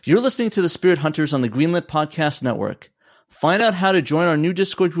You're listening to The Spirit Hunters on the Greenlit Podcast Network. Find out how to join our new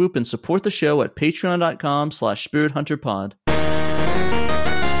Discord group and support the show at patreon.com/spirithunterpod.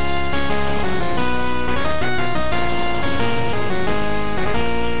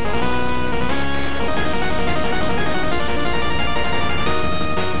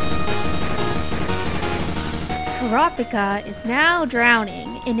 Kurapika is now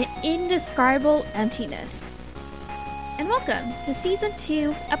drowning in an indescribable emptiness. And welcome to Season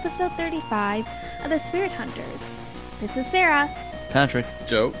 2, Episode 35 of The Spirit Hunters. This is Sarah, Patrick,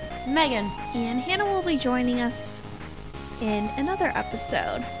 Joe, Megan, and Hannah will be joining us in another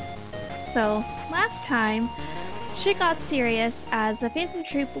episode. So, last time, shit got serious as the Phantom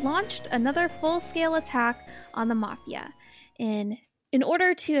Troop launched another full-scale attack on the Mafia in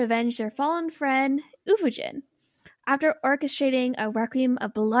order to avenge their fallen friend, Ufujin. After orchestrating a requiem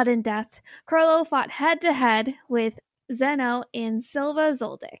of blood and death, Krollo fought head-to-head with Zeno and Silva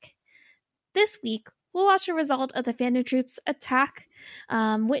Zoldyck. This week, we'll watch the result of the Phantom Troop's attack,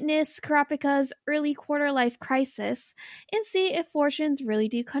 witness Kurapika's early quarter-life crisis, and see if fortunes really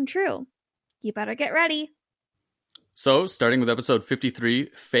do come true. You better get ready. So, starting with episode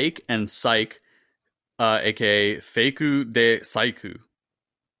 53, Fake and Psych, aka Feiku de Saiku.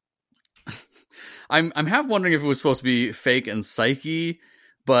 I'm half wondering if it was supposed to be Fake and Psyche,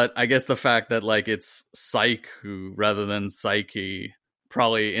 but I guess the fact that it's Saiku rather than Psyche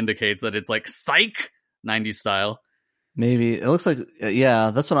probably indicates that it's like Psych 90s style. Maybe. It looks like,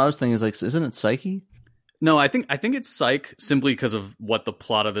 yeah, that's what I was thinking, isn't it Psyche? No, I think it's Psych simply because of what the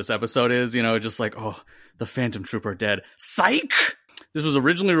plot of this episode is, just the Phantom Troop are dead. Psych! This was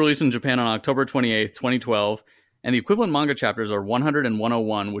originally released in Japan on October 28th, 2012, and the equivalent manga chapters are 100 and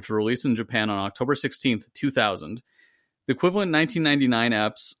 101, which were released in Japan on October 16th, 2000. The equivalent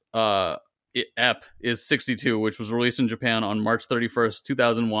 1999 ep is 62, which was released in Japan on March 31st,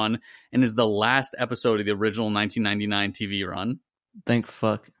 2001, and is the last episode of the original 1999 TV run. Thank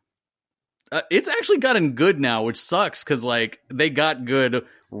fuck. It's actually gotten good now, which sucks, because they got good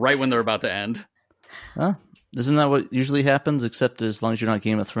right when they're about to end. Huh? Isn't that what usually happens, except as long as you're not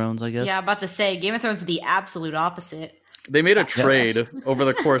Game of Thrones, I guess? Yeah, I'm about to say, Game of Thrones is the absolute opposite. They made a trade over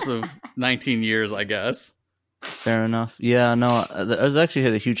the course of 19 years, I guess. Fair enough. Yeah, no, I was actually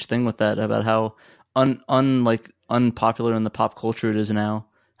had a huge thing with that about how unpopular in the pop culture it is now.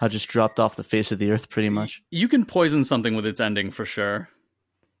 How it just dropped off the face of the earth, pretty much. You can poison something with its ending for sure.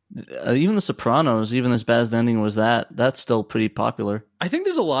 Even The Sopranos, even as bad as the ending was, that's still pretty popular. I think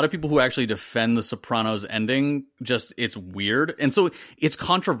there's a lot of people who actually defend The Sopranos ending. Just, it's weird. And so it's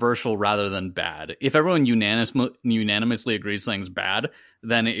controversial rather than bad. If everyone unanimously agrees something's bad,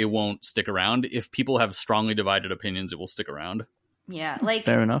 then it won't stick around. If people have strongly divided opinions, it will stick around. Yeah,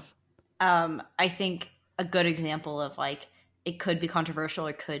 fair enough. I think a good example of it could be controversial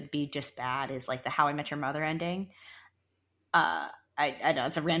or could be just bad is the How I Met Your Mother ending. I know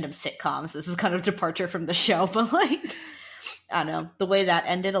it's a random sitcom, so this is kind of departure from the show, but I don't know. The way that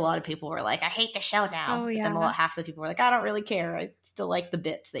ended, a lot of people were like, I hate the show now. Oh, yeah. And half the people were like, I don't really care. I still like the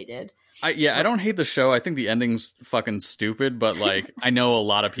bits they did. I don't hate the show. I think the ending's fucking stupid, but I know a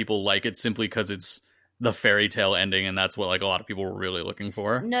lot of people like it simply because it's the fairy tale ending, and that's what a lot of people were really looking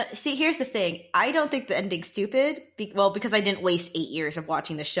for. No, see, here's the thing. I don't think the ending's stupid. Because I didn't waste 8 years of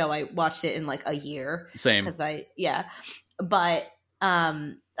watching the show. I watched it in a year. Same. But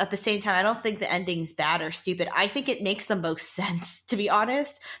at the same time, I don't think the ending's bad or stupid. I think it makes the most sense, to be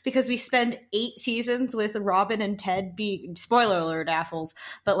honest, because we spend 8 seasons with Robin and Ted being, spoiler alert, assholes,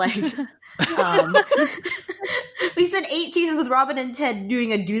 but we spent 8 seasons with Robin and Ted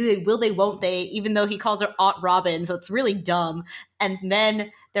doing a do they, will they, won't they, even though he calls her Aunt Robin, so it's really dumb. And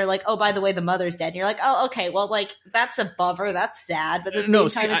then they're like, oh, by the way, the mother's dead. And you're like, oh, okay, well, that's a bummer. That's sad. But at the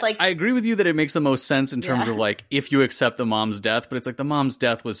same time, it's I agree with you that it makes the most sense in terms of if you accept the mom's death, but it's the mom's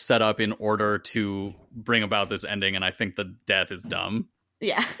death was set up in order to bring about this ending, and I think the death is dumb.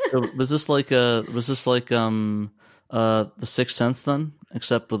 Yeah. So was this The Sixth Sense then,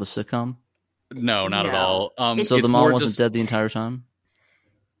 except with a sitcom? No, not at all. So the mom wasn't dead the entire time?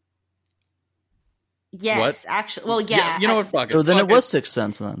 Yes, what? actually. Well, yeah. You know what? Fuck it. So then it was Sixth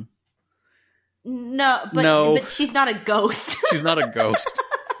Sense then. No, but she's not a ghost. She's not a ghost.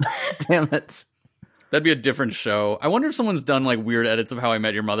 Damn it. That'd be a different show. I wonder if someone's done weird edits of How I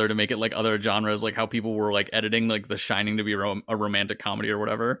Met Your Mother to make it other genres, how people were editing The Shining to be a romantic comedy or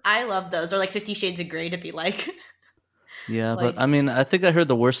whatever. I love those. Or 50 Shades of Grey to be Yeah, but I mean, I think I heard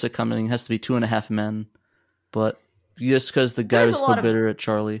the worst sitcom ending has to be 2.5 Men, but just because the guy was still bitter at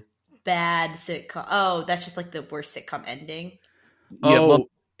Charlie. Bad sitcom. Oh, that's just the worst sitcom ending. Oh,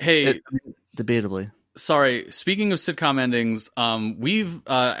 hey. Debatably. sorry, speaking of sitcom endings, we've,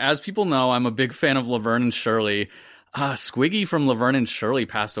 as people know, I'm a big fan of Laverne and Shirley. Squiggy from Laverne and Shirley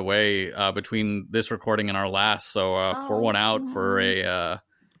passed away between this recording and our last, so pour one out for a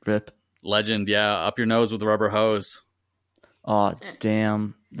rip legend. Yeah, up your nose with a rubber hose. Oh,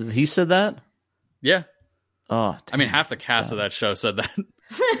 damn. He said that? Yeah. Oh, damn. I mean, half the cast of that show said that.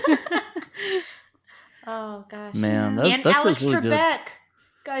 Oh, gosh. Man, and that Alex was really Trebek.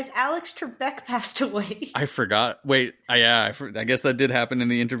 Guys, Alex Trebek passed away. I forgot. Wait, I guess that did happen in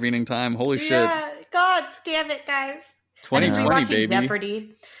the intervening time. Holy shit. Yeah, God damn it, guys. 2020, baby.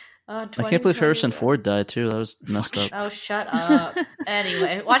 Jeopardy. I can't believe Harrison Ford died, too. That was messed up. Oh, shut up.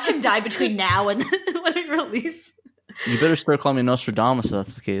 Anyway, watch him die between now and when we release. You better start calling me Nostradamus if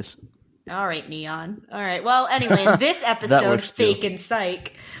that's the case. All right, Neon. All right. Well, anyway, in this episode, Fake and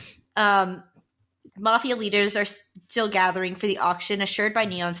Psych, Mafia leaders are still gathering for the auction, assured by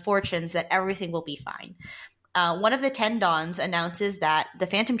Neon's fortunes that everything will be fine. One of the 10 Dons announces that the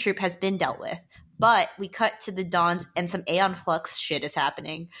Phantom Troop has been dealt with, but we cut to the Dons and some Aeon Flux shit is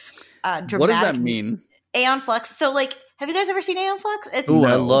happening. What does that mean? Aeon Flux. So, like, have you guys ever seen Aeon Flux? Ooh,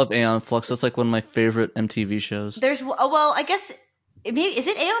 I love Aeon Flux. That's like one of my favorite MTV shows. Well, I guess... Maybe, is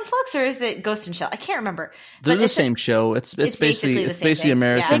it Aeon Flux or is it Ghost in Shell? I can't remember. They're the same show. It's basically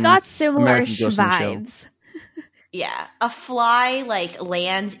American. They got similar American vibes. Yeah, a fly like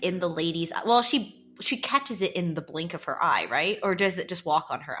lands in the lady's eye. Well, she catches it in the blink of her eye, right? Or does it just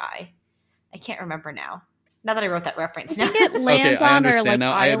walk on her eye? I can't remember now. Now that I wrote that reference, I think it lands on her like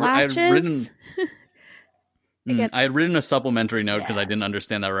now. eyelashes. I had written a supplementary note because I didn't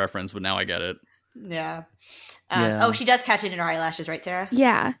understand that reference, but now I get it. Yeah. Oh, she does catch it in her eyelashes, right, Sarah?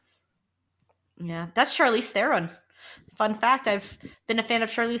 Yeah. Yeah, that's Charlize Theron. Fun fact, I've been a fan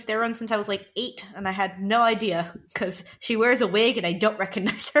of Charlize Theron since I was like 8, and I had no idea because she wears a wig and I don't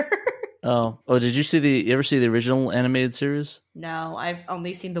recognize her. Oh, did you ever see the original animated series? No, I've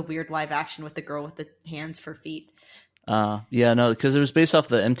only seen the weird live action with the girl with the hands for feet. Yeah, no, because it was based off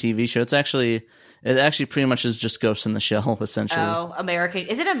the MTV show. It actually pretty much is just Ghost in the Shell, essentially. Oh, American.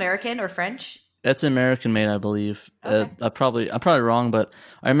 Is it American or French? It's American made, I believe. Okay. I'm probably wrong, but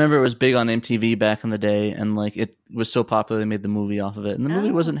I remember it was big on MTV back in the day, and like it was so popular they made the movie off of it, and the movie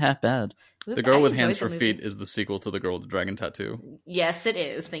wasn't half bad. The Girl with Hands for Feet is the sequel to The Girl with the Dragon Tattoo. Yes, it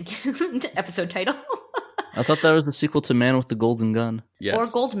is. Thank you. Episode title. I thought that was the sequel to Man with the Golden Gun. Yes. Or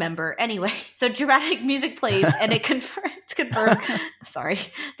Gold Member. Anyway, so dramatic music plays, and it's confirmed. Sorry,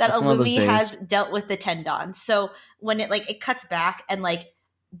 that Illumi has dealt with the 10 Dons. So when it cuts back and like.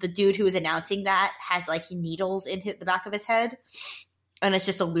 The dude who was announcing that has like needles in the back of his head, and it's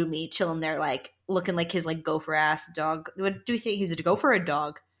just a Illumi chilling there, like looking like his like gopher ass dog. What do you think? He's a gopher or a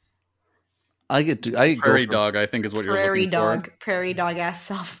dog? I get prairie dog. I think is what you're looking for. Prairie dog ass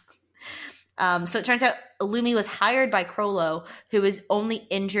self. So it turns out Illumi was hired by Crollo, who was only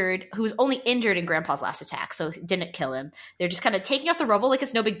injured in Grandpa's last attack, so didn't kill him. They're just kind of taking out the rubble like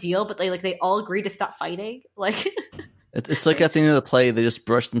it's no big deal, but they all agree to stop fighting, like. It's like at the end of the play, they just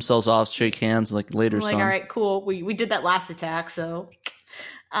brush themselves off, shake hands, like later. Like, all right, cool. We did that last attack, so.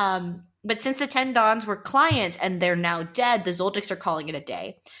 But since the 10 Dons were clients and they're now dead, the Zoldycks are calling it a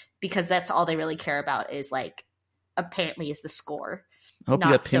day because that's all they really care about is like, apparently, is the score. I hope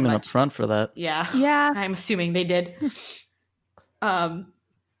you got payment up front for that. Yeah, yeah. I'm assuming they did. But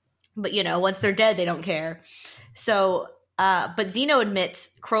once they're dead, they don't care. So, but Zeno admits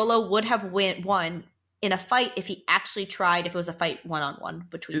Crollo would have won. In a fight, if he actually tried, if it was a fight one-on-one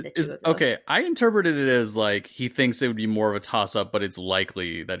between the two of us. Okay, I interpreted it as like he thinks it would be more of a toss-up, but it's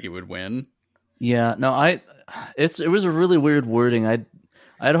likely that he would win. Yeah, no, it was a really weird wording. I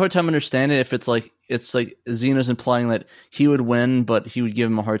had a hard time understanding if it's like Xeno's implying that he would win, but he would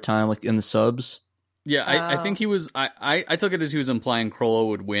give him a hard time, like in the subs. Yeah, I think he was. I took it as he was implying Crollo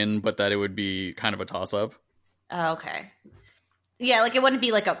would win, but that it would be kind of a toss-up. Okay. Yeah, like it wouldn't be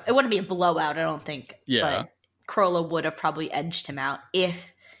a blowout, I don't think. Yeah. But Crollo would have probably edged him out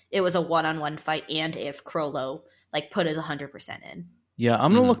if it was a one-on-one fight and if Crollo like put his 100% in. Yeah,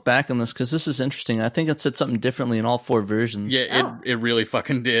 I'm going to look back on this because this is interesting. I think it said something differently in all 4 versions. Yeah, it really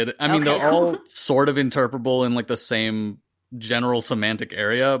fucking did. I mean, they're all sort of interpretable in like the same general semantic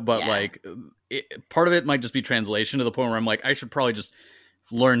area, but like part of it might just be translation to the point where I'm like, I should probably just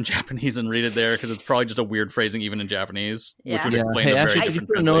learn Japanese and read it there because it's probably just a weird phrasing even in Japanese, which would explain the very different you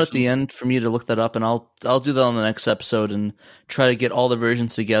put a note at the end for me to look that up, and I'll do that on the next episode and try to get all the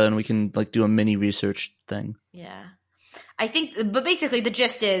versions together, and we can like do a mini research thing. Yeah, I think, but basically the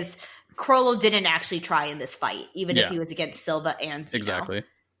gist is Crollo didn't actually try in this fight, even if he was against Silva and Zeno. Exactly.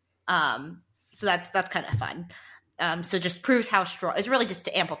 So that's kind of fun. So just proves how strong. It's really just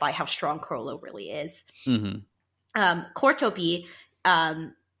to amplify how strong Chrollo really is. Cortopi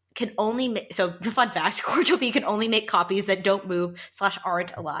can only so fun fact, Cortopi can only make copies that don't move /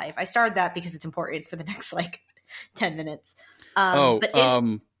 aren't alive. I started that because it's important for the next 10 minutes. Yeah.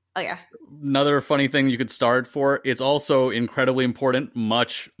 Another funny thing you could start for, it's also incredibly important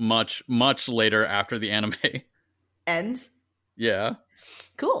much later after the anime ends. Yeah.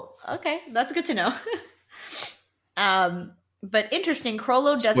 Cool. Okay, that's good to know. But interesting,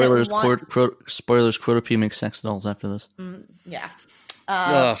 Chrollo doesn't want... Spoilers, Crotopi makes sex dolls after this. Yeah.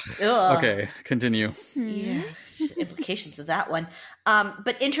 Okay, continue. Yeah, implications of that one.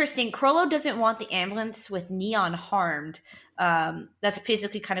 But interesting, Chrollo doesn't want the ambulance with Neon harmed. That's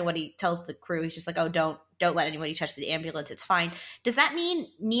basically kind of what he tells the crew. He's just like, oh, don't let anybody touch the ambulance. It's fine. Does that mean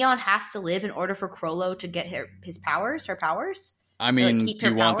Neon has to live in order for Chrollo to get her powers? I mean, do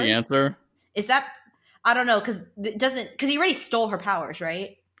you want the answer? Is that... I don't know, because he already stole her powers,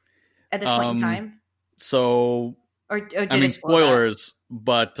 right? At this point in time. So, or did I mean, spoilers,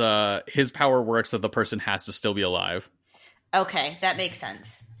 but his power works that the person has to still be alive. Okay, that makes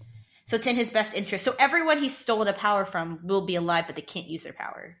sense. So it's in his best interest. So everyone he's stolen a power from will be alive, but they can't use their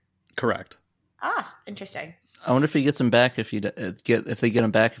power. Correct. Ah, interesting. I wonder if he gets him back if they get him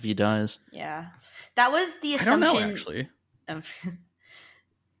back if he dies. Yeah, that was the assumption. I don't know, actually.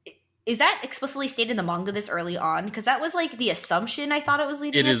 Is that explicitly stated in the manga this early on? Because that was the assumption I thought it was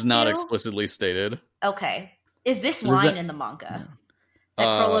leading. It is not to. Explicitly stated. Okay. Is this line in the manga? Yeah. That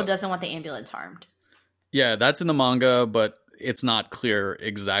Chrollo doesn't want the ambulance harmed. Yeah, that's in the manga, but it's not clear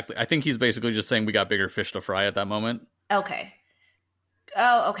exactly. I think he's basically just saying we got bigger fish to fry at that moment. Okay.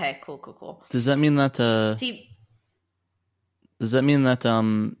 Oh, okay. Cool. Does that mean that Does that mean that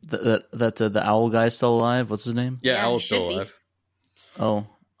the owl guy's still alive? What's his name? Yeah, Owl's still alive. Oh.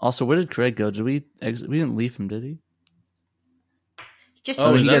 Also, where did Craig go? Did we exit? We didn't leave him, did he? Is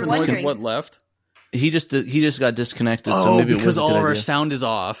that what left? He just got disconnected. Oh, so maybe because all of our sound is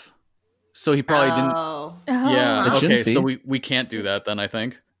off. So he probably didn't. Oh. Yeah. Okay. So we can't do that then. I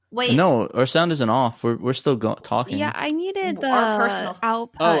think. Wait. No, our sound isn't off. We're still talking. Yeah, I needed our personal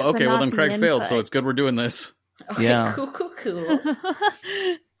output. Oh, okay. Well, then the Craig failed. input. So it's good we're doing this. Okay, yeah. Cool.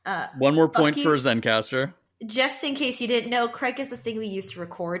 One more point for Zencaster. Just in case you didn't know, Craig is the thing we use to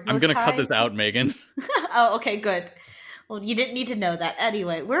record. I'm going to cut this out, Megan. Oh, okay, good. Well, you didn't need to know that.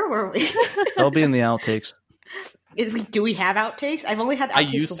 Anyway, where were we? That'll be in the outtakes. Do we have outtakes? I've only had outtakes I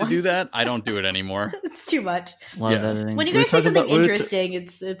used to once. do that. I don't do it anymore. It's too much. A lot of editing. When you guys say something interesting,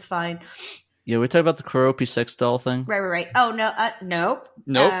 it's fine. Yeah, we're talking about the Kuropi sex doll thing. Right. Oh, no. Nope.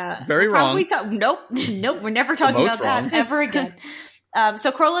 Very wrong. Nope. We're never talking about that ever again.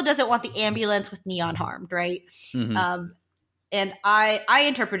 So Chrollo doesn't want the ambulance with Neon harmed, right? Mm-hmm. And I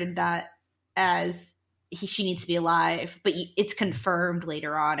interpreted that as she needs to be alive, but it's confirmed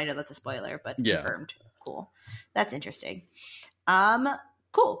later on. I know that's a spoiler, but confirmed. Cool. That's interesting.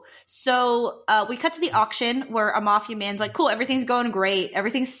 Cool. So we cut to the auction where a mafia man's like, cool, everything's going great.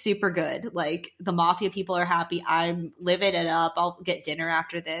 Everything's super good. Like, the mafia people are happy. I'm living it up. I'll get dinner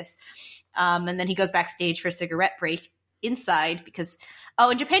after this. And then he goes backstage for a cigarette break inside because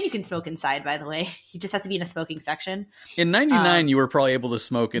in Japan you can smoke inside, by the way. You just have to be in a smoking section. In 99 you were probably able to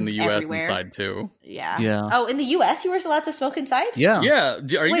smoke in the US everywhere. Inside too. Yeah. Oh, in the US you were allowed to smoke inside? Yeah.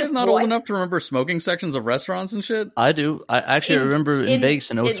 Are you guys not old enough to remember smoking sections of restaurants and shit? I do. I actually remember in Vegas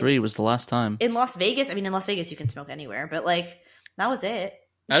in 03 was the last time. In Las Vegas you can smoke anywhere, but that was it.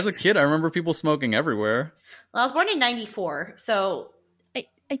 As a kid I remember people smoking everywhere. Well, I was born in 94, so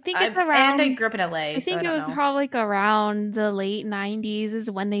I think it's around. And I grew up in LA. I think it was probably around the late 90s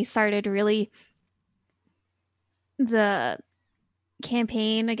is when they started really the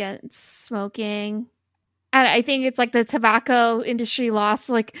campaign against smoking. And I think it's the tobacco industry lost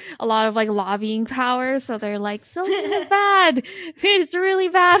a lot of lobbying power, so they're like, smoking is bad. It's really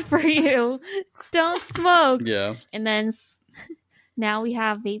bad for you. Don't smoke. Yeah. And then now we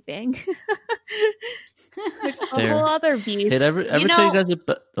have vaping. There's a whole other beast. Did I ever tell you guys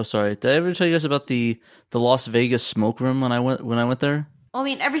about? Oh, sorry. Did I ever tell you guys about the Las Vegas smoke room when I went there? Well, I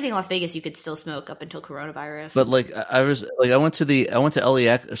mean, everything in Las Vegas you could still smoke up until coronavirus. But I went to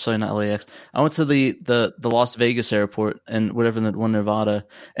LAX. Or sorry, not LAX. I went to the Las Vegas airport and whatever the one Nevada.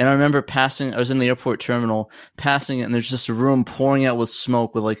 And I remember passing. I was in the airport terminal, passing it, and there's just a room pouring out with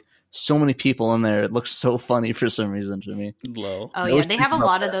smoke with so many people in there. It looks so funny for some reason to me. Low. Oh yeah, they have a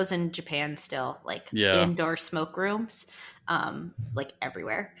lot of those in Japan still, indoor smoke rooms,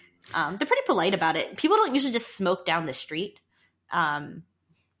 everywhere. They're pretty polite about it. People don't usually just smoke down the street.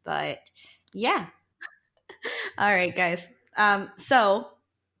 But yeah. All right, guys. So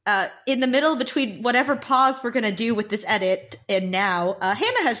in the middle between whatever pause we're going to do with this edit and now,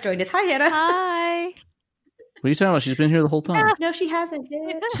 Hannah has joined us. Hi, Hannah. Hi. What are you talking about? She's been here the whole time. No, she hasn't,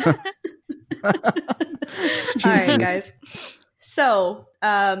 bitch. All right, guys. So,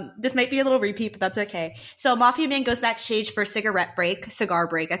 this might be a little repeat, but that's okay. So, Mafia Man goes backstage for a cigar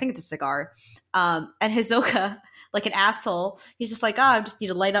break. I think it's a cigar. And Hisoka, like an asshole, he's just like, I just need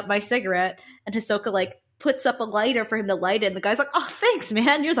to light up my cigarette. And Hisoka, like, puts up a lighter for him to light it. And the guy's like, oh, thanks,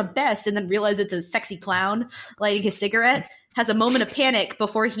 man. You're the best. And then realizes it's a sexy clown lighting his cigarette. Has a moment of panic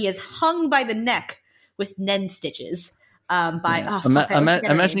before he is hung by the neck with Nen stitches.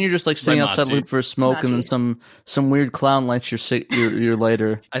 Imagine you're just like sitting outside looking for a smoke, and then some weird clown lights your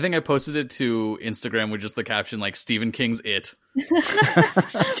lighter. I think I posted it to Instagram with just the caption like Stephen King's It.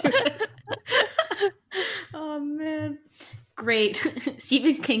 Oh man, great.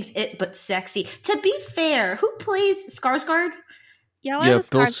 Stephen King's It, but sexy. To be fair, who plays Skarsgård? Bill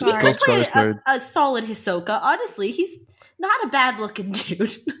Skarsgård. A solid Hisoka. Honestly, he's not a bad looking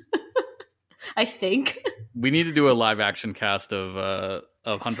dude. I think we need to do a live action cast of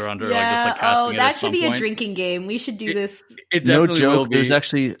Hunter x Hunter. Yeah. That should be a drinking game. We should do this. It definitely no joke. Will be. There's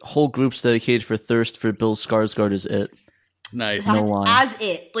actually whole groups dedicated for thirst for Bill Skarsgård as It. Nice. No lie. As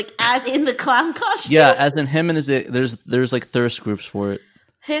It, like as in the clown costume. Yeah, as in him and his It. There's like thirst groups for it.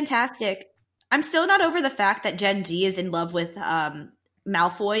 Fantastic. I'm still not over the fact that Gen Z is in love with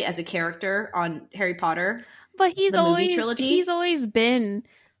Malfoy as a character on Harry Potter. But he's always been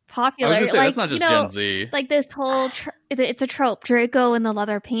popular. I was gonna say, that's not just Gen Z. Like this whole, it's a trope. Draco in the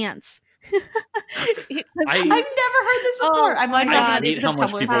leather pants. I've never heard this before. I hate how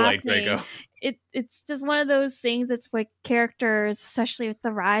much people like Draco. It's just one of those things. It's like characters, especially with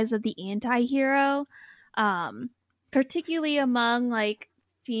the rise of the anti-hero, particularly among like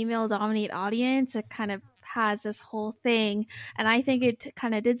female-dominated audience. It kind of has this whole thing, and I think it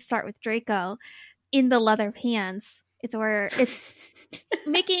kind of did start with Draco in the leather pants. It's where it's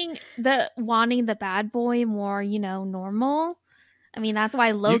making wanting the bad boy more, normal. I mean, that's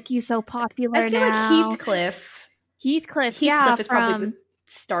why Loki's so popular now. I feel like Heathcliff is probably the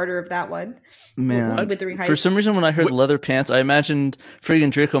starter of that one. Man, for some reason, when I heard leather pants, I imagined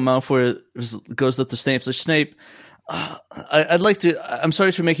friggin' Draco Malfoy goes up to Snape. So Snape, I'd like to. I'm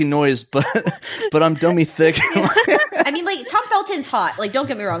sorry for making noise, but I'm dummy thick. I mean, like, Tom Felton's hot. Like, don't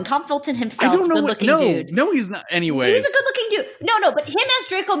get me wrong. Tom Felton himself, good-looking dude. No, he's not. Anyways. He's a good-looking dude. No, but him as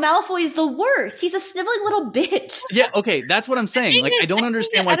Draco Malfoy is the worst. He's a sniveling little bitch. Yeah, okay, that's what I'm saying. Like, I don't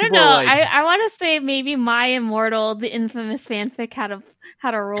understand why people are like... I want to say maybe My Immortal, the infamous fanfic, had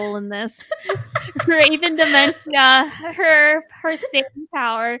a role in this. Raven Dementia, her staying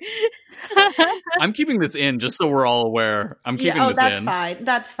power. I'm keeping this in just so we're all aware. I'm keeping this in.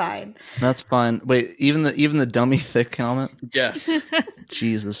 That's fine. That's fine. Wait, even the dummy thick comment? Yes.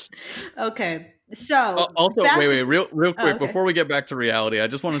 Jesus. Okay. So also, wait, real quick before we get back to reality, I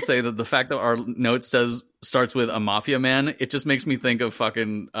just want to say that the fact that our note starts with a mafia man, it just makes me think of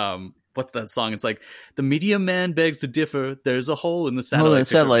fucking what's that song? It's like the media man begs to differ. There's a hole in the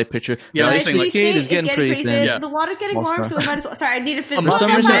satellite picture. Yeah, the skate is getting pretty thin. Yeah. The water's getting warm, so we might as well. Sorry, I need to finish. For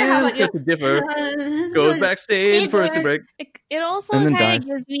some reason, begs to differ. Goes backstage for a break. It also kind of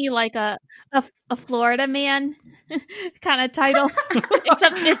gives me like a Florida man kind of title.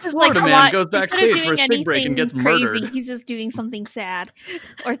 Except it's just Florida like man goes backstage for a cig break and gets crazy, murdered. He's just doing something sad,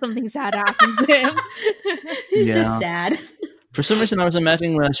 or something sad happens to him. He's just sad. For some reason, I was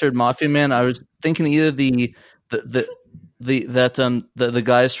imagining when I heard Mafia Man, I was thinking either the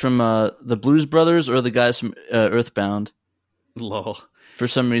guys from the Blues Brothers or the guys from Earthbound. Lol. For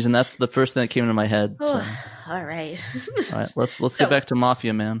some reason, that's the first thing that came into my head. So. All right. Let's get back to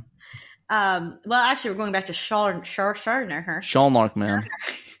Mafia Man. Well, actually, we're going back to Shalnark. Shalnark Man.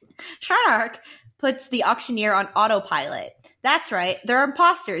 Shalnark puts the auctioneer on autopilot. That's right. They're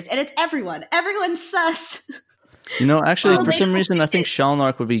imposters, and it's everyone. Everyone's sus. Actually, for some reason, I think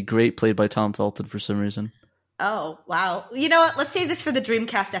Shalnark would be great played by Tom Felton for some reason. Oh, wow. You know what? Let's save this for the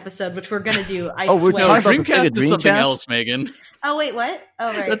Dreamcast episode, which we're going to do, I swear. We're talking about Dreamcast is something else, Megan. Oh, wait, what? Oh,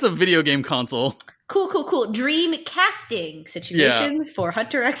 right. That's a video game console. Cool. Dream casting situations for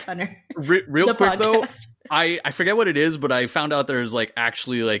Hunter x Hunter. Real quick, though, I forget what it is, but I found out there's like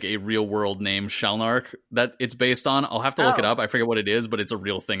actually like a real world name, Shalnark, that it's based on. I'll have to look it up. I forget what it is, but it's a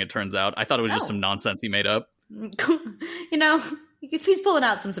real thing, it turns out. I thought it was just some nonsense he made up. He's pulling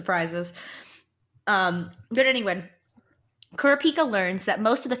out some surprises. But anyway, Kurapika learns that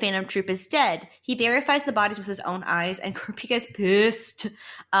most of the Phantom Troop is dead. He verifies the bodies with his own eyes, and Kurapika is pissed.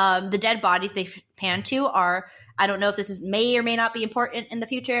 The dead bodies they pan to are I don't know if this may or may not be important in the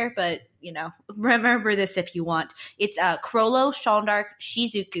future, but remember this if you want. It's Crollo, Shalndark,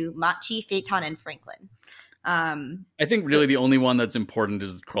 Shizuku, Machi, Phaeton, and Franklin. I think really the only one that's important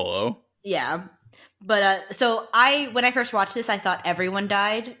is Crollo. Yeah. But so when I first watched this, I thought everyone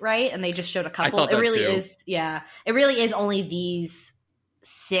died, right? And they just showed a couple. I thought that too. It really is only these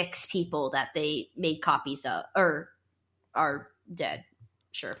 6 people that they made copies of or are dead.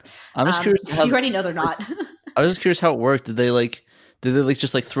 Sure. I'm just curious. You already know they're not. I was just curious how it worked. Did they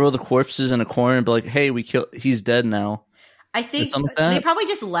just throw the corpses in a corner and be like, "Hey, he's dead now"? I think they probably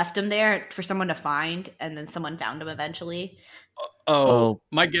just left him there for someone to find, and then someone found him eventually. Oh,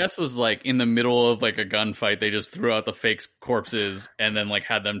 my guess was in the middle of a gunfight, they just threw out the fake corpses and then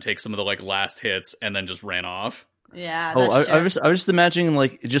had them take some of the last hits and then just ran off. Yeah. I was just imagining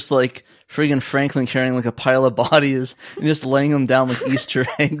friggin' Franklin carrying a pile of bodies and just laying them down like Easter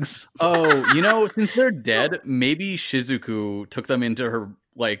eggs. Oh, since they're dead, maybe Shizuku took them into her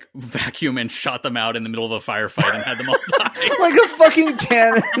vacuum and shot them out in the middle of a firefight and had them all die. Like a fucking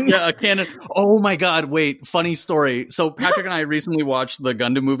cannon. Yeah, a cannon. Oh my god, wait, funny story. So Patrick and I recently watched the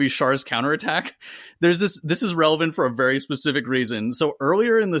Gundam movie Char's Counterattack. This is relevant for a very specific reason. So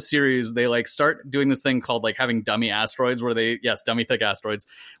earlier in the series, they start doing this thing called having dummy asteroids where dummy thick asteroids,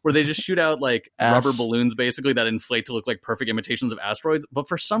 where they just shoot out rubber balloons basically that inflate to look like perfect imitations of asteroids. But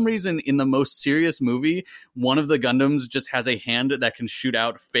for some reason in the most serious movie, one of the Gundams just has a hand that can shoot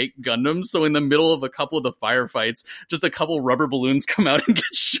out fake Gundams. So in the middle of a couple of the firefights, just a couple rubber balloons come out and get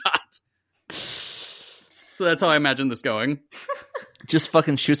shot. So that's how I imagine this going. Just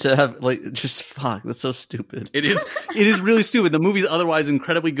fucking shoots it out, fuck, that's so stupid. It is really stupid. The movie's otherwise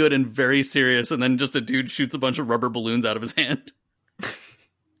incredibly good and very serious, and then just a dude shoots a bunch of rubber balloons out of his hand.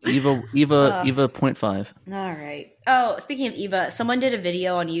 Eva 0.5. All right. Oh, speaking of Eva, someone did a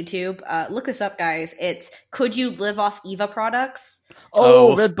video on YouTube. Look this up, guys. It's Could You Live Off Eva Products?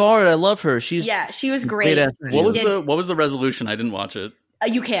 Oh, Red Bard, I love her. She was great. What was the resolution? I didn't watch it.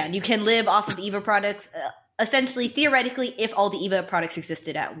 You can live off of Eva products. Essentially, theoretically, if all the Eva products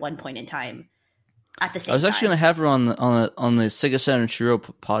existed at one point in time, at the same time. I was actually going to have her on the Sega Saturn Shiro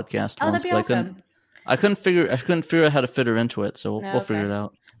podcast once, that'd be but awesome. I couldn't figure out how to fit her into it, so we'll figure it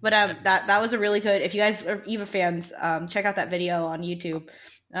out. But that was a really good. If you guys are Eva fans, check out that video on YouTube.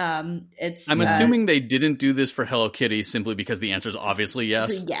 I'm assuming they didn't do this for Hello Kitty simply because the answer is obviously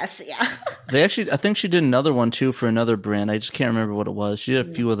yes. Yes, yeah. I think she did another one too for another brand. I just can't remember what it was. She did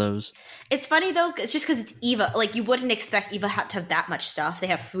a few of those. It's funny though, it's just because it's Eva. You wouldn't expect Eva to have that much stuff. They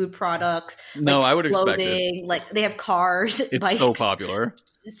have food products. No, I would clothing, expect it. They have cars. It's so popular.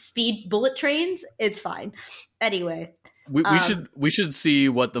 Speed bullet trains. It's fine. Anyway. We should see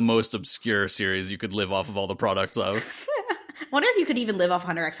what the most obscure series you could live off of all the products of. Wonder if you could even live off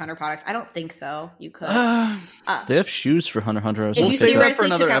Hunter x Hunter products. I don't think though you could. They have shoes for Hunter x Hunter. We'll save that for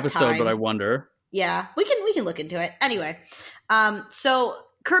another episode, but I wonder. Yeah, we can look into it anyway. So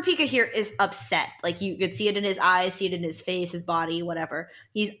Kurapika here is upset. You could see it in his eyes, see it in his face, his body, whatever.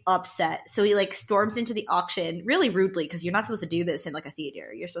 He's upset. So he storms into the auction really rudely because you're not supposed to do this in a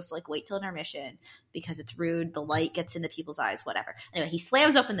theater. You're supposed to wait till intermission because it's rude. The light gets into people's eyes, whatever. Anyway, he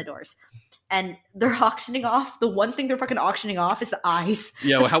slams open the doors and they're auctioning off. The one thing they're fucking auctioning off is the eyes.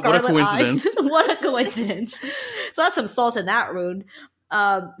 Yeah, what a coincidence. What a coincidence. So that's some salt in that wound.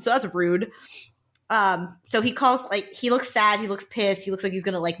 So that's rude. So he calls, he looks sad, he looks pissed, he looks like he's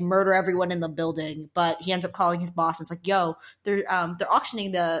gonna murder everyone in the building, but he ends up calling his boss and it's yo, they're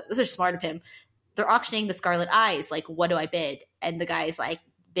auctioning this is smart of him. They're auctioning the Scarlet Eyes, what do I bid? And the guy's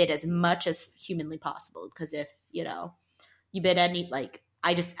bid as much as humanly possible, because if, you bid any,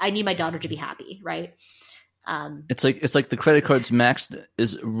 I need my daughter to be happy, right? It's like the credit card's maxed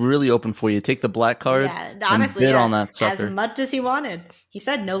is really open for you. Take the black card and bid on that sucker. As much as he wanted. He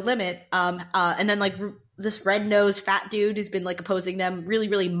said no limit. And then this red-nosed fat dude who's been opposing them, really,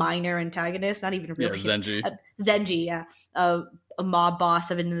 really minor antagonist, not even really. Yeah, Zenji. Zenji, yeah. A mob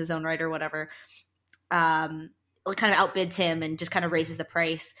boss of it in his own right or whatever. Kind of outbids him and just kind of raises the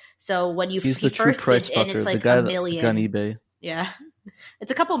price. So when he's the true price fucker, it's the guy $1 million. On eBay. Yeah.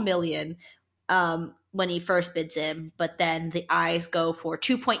 It's a couple million. When he first bids him, but then the eyes go for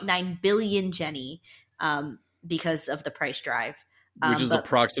 2.9 billion Jenny because of the price drive. Which is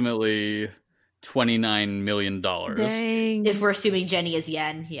approximately $29 million. Dang. If we're assuming Jenny is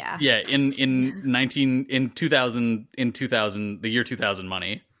yen, yeah. Yeah, in 2000, the year 2000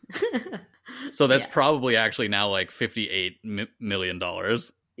 money. So that's probably actually now $58 million.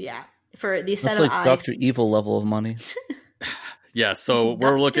 Yeah. For the set that's of like eyes. Dr. Evil level of money. Yeah, so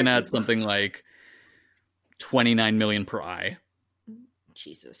we're looking at something like 29 million per eye.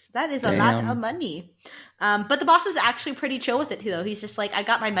 Jesus, that is a lot of money. But the boss is actually pretty chill with it, though. He's just like, I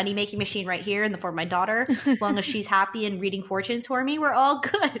got my money-making machine right here in the form of my daughter. As long as she's happy and reading fortunes for me, we're all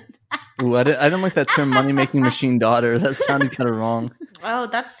good. Ooh, I didn't like that term, money-making machine daughter. That sounded kind of wrong. Oh,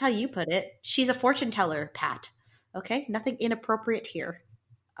 that's how you put it. She's a fortune teller, Pat. Okay? Nothing inappropriate here.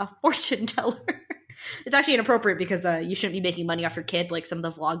 A fortune teller. It's actually inappropriate because you shouldn't be making money off your kid like some of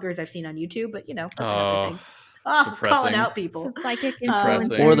the vloggers I've seen on YouTube, but, that's another thing. Oh, depressing. Calling out people. Psychic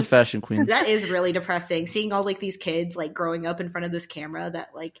Depressing. Or the fashion queens. That is really depressing. Seeing all like these kids like growing up in front of this camera that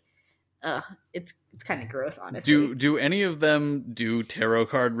like it's kind of gross, honestly. Do any of them do tarot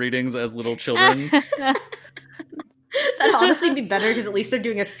card readings as little children? That'd honestly be better because at least they're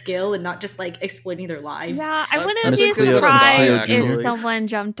doing a skill and not just like exploiting their lives. Yeah, I wouldn't Miss be Cleo- surprised Miss Cleo if Jr. someone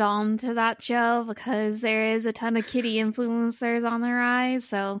jumped on to that show because there is a ton of kitty influencers on the rise.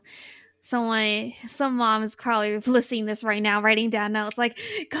 So some mom is probably listening to this right now, writing down notes like,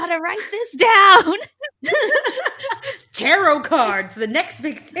 gotta write this down. Tarot cards, the next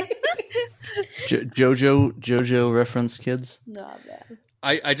big thing. JoJo reference kids. Not bad.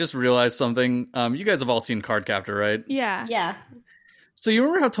 I just realized something. You guys have all seen Cardcaptor, right? Yeah. Yeah. So you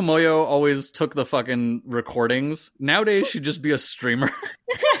remember how Tomoyo always took the fucking recordings? Nowadays, she'd just be a streamer.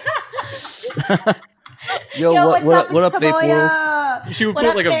 Yo, what up, Vape World? She would What put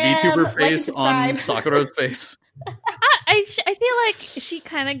up, like a fam? VTuber Like face and on subscribe. Sakura's face. I feel like she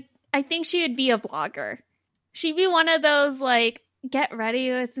I think she would be a vlogger. She'd be one of those like, get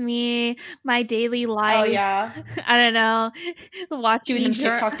ready with me, my daily life. Oh yeah. I don't know. Watch Doing me them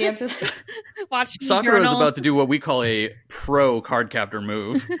TikTok dances. Watch me Sakura is journal. about to do what we call a pro Cardcaptor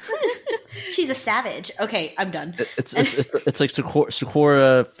move. She's a savage. Okay, I'm done. It's like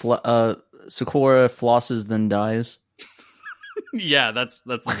Sakura flosses then dies. Yeah, that's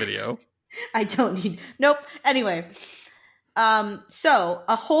the video. I don't need. Nope. Anyway, so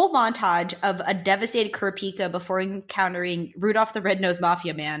a whole montage of a devastated Kurapika before encountering Rudolph the Red-Nosed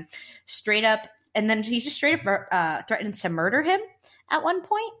Mafia Man, straight up, and then he just straight up threatens to murder him at one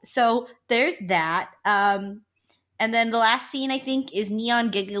point. So there's that. And then the last scene, I think, is Neon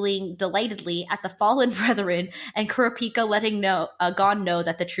giggling delightedly at the fallen brethren and Kurapika letting Gon know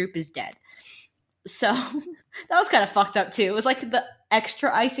that the troop is dead. So that was kind of fucked up too. It was like the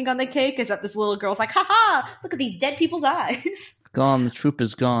extra icing on the cake is that this little girl's like, haha, look at these dead people's eyes. Gone. The troop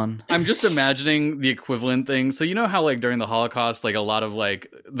is gone. I'm just imagining the equivalent thing. So you know how like during the Holocaust, like a lot of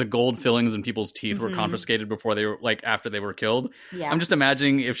like the gold fillings in people's teeth were confiscated before they were like after they were killed. Yeah. I'm just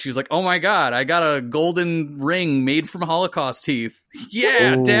imagining if she's like, oh my God, I got a golden ring made from Holocaust teeth.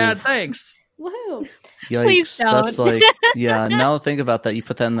 Yeah, Ooh. Dad, thanks. Woohoo. Please Yikes. don't. That's like, yeah, now that I think about that, you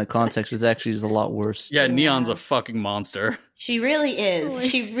put that in the context, it's actually just a lot worse. Yeah, Neon's a fucking monster. She really is.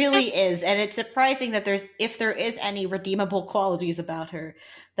 She really is. And it's surprising that if there is any redeemable qualities about her,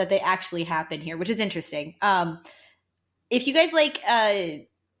 that they actually happen here, which is interesting. If you guys like, I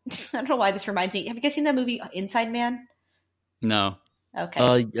don't know why this reminds me. Have you guys seen that movie Inside Man? No.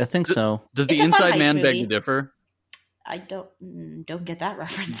 Okay. I think so. Does the It's a fun Inside heist Man beg movie. to differ? I don't get that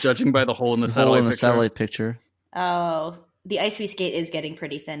reference. Judging by the hole in the The hole satellite in the picture. satellite picture. Oh, the ice we skate is getting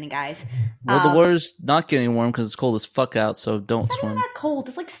pretty thin, guys. Well, the water's not getting warm because it's cold as fuck out, so don't It's not swim. even that cold.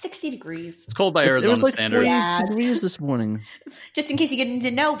 It's like 60 degrees. It's cold by It Arizona was like standards. 40 Yeah. degrees this morning. Just in case you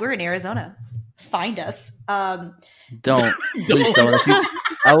didn't know, we're in Arizona. Find us. Don't. Please don't.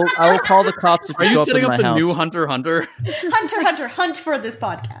 I will call the cops if Are you show you up in setting my up the house. new Hunter Hunter? Hunter, hunt for this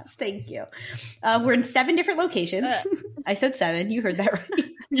podcast. Thank you. We're in 7 different locations. I said 7. You heard that right.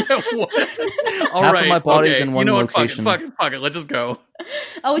 Yeah, what? All Half of right, my body's okay. in one you know what? location. Fuck it. Let's just go.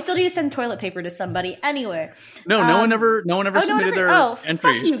 Oh, we still need to send toilet paper to somebody. Anyway. No, no one ever submitted their entry.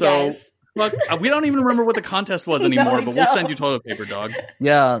 Fuck you so guys. fuck, we don't even remember what the contest was anymore. we but we'll send don't. you toilet paper, dog.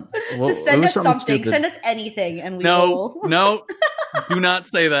 Yeah. Well, Just it send was us something. stupid. Send us anything, and we No, will. no, do not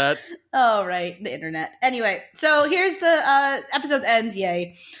say that. Oh, right. The internet. Anyway, so here's the episode ends.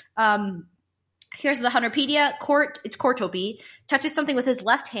 Yay. Here's the Hunterpedia. It's Cortopy. Touches something with his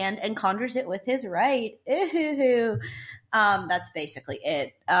left hand and conjures it with his right. Ew. That's basically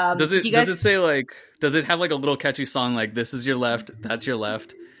it. Does it? do you guys- Does it say like? Does it have like a little catchy song like "This is your left, that's your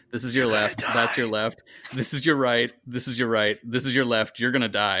left, this is your left, that's your left, this is your right, this is your right, this is your left, you're gonna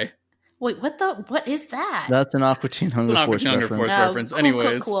die." Wait, what is that? That's an Aqua Teen Hunger Aqua Force Teen Hunger reference. Force. reference. Cool,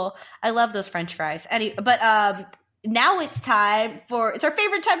 Anyways. cool. I love those French fries. But now it's time it's our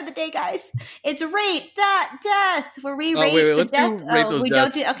favorite time of the day, guys. It's Rate That Death, where we rate wait, the let's do death. Rate Those we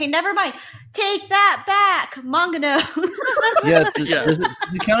Deaths. don't do. Okay, never mind. Take that back, Manga knows. Yeah, Yeah. does it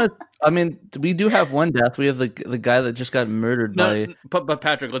count as, I mean, we do have one death. We have the guy that just got murdered by. No, but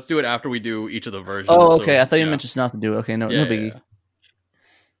Patrick, let's do it after we do each of the versions. Oh, so, okay. I thought you yeah. meant just not to do it. Okay, no Yeah, biggie. yeah.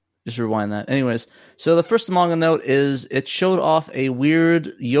 just rewind that. Anyways, so the first manga note is it showed off a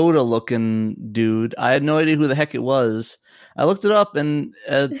weird Yoda-looking dude. I had no idea who the heck it was. I looked it up, and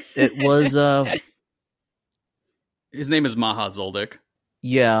it was His name is Maha Zoldyck.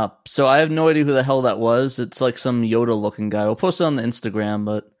 yeah. So I have no idea who the hell that was. It's like some Yoda-looking guy. We'll post it on the Instagram,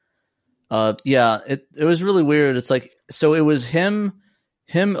 but yeah, it was really weird. It's like, so it was him,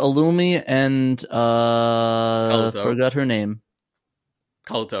 Illumi, and forgot her name.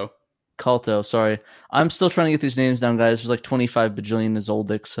 Kalto, sorry. I'm still trying to get these names down, guys. There's like 25 bajillion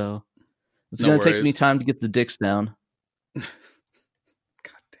Zoldyck, so it's going to take me time to get the dicks down. God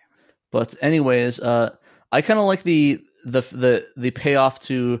damn it. But anyways, I kind of like the payoff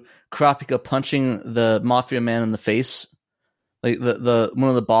to Kurapika punching the mafia man in the face, like the one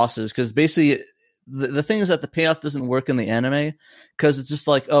of the bosses, because basically the thing is that the payoff doesn't work in the anime because it's just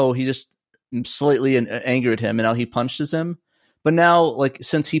like, oh, he just slightly angered him and now he punches him. But now, like,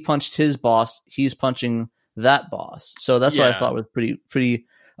 since he punched his boss, he's punching that boss. So that's what I thought was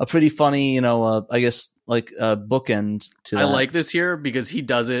pretty funny, I guess, like, bookend to that. I like this here because he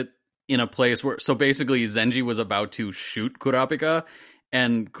does it in a place where, so basically Zenji was about to shoot Kurapika,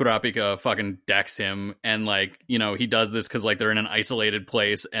 and Kurapika fucking decks him, and, like, he does this because, like, they're in an isolated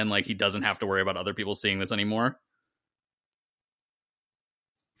place, and, like, he doesn't have to worry about other people seeing this anymore.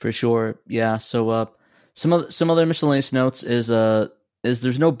 For sure, yeah. So, some other miscellaneous notes is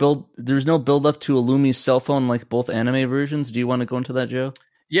there's no build up to Illumi's cell phone like both anime versions. Do you want to go into that, Joe?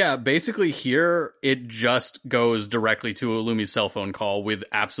 Yeah, basically here it just goes directly to Illumi's cell phone call with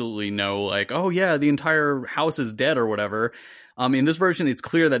absolutely no like, oh yeah, the entire house is dead or whatever. In this version, it's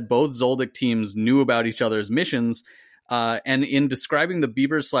clear that both Zoldyck teams knew about each other's missions. And in describing the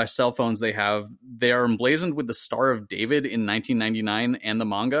beepers/cell phones they have, they are emblazoned with the Star of David in 1999 and the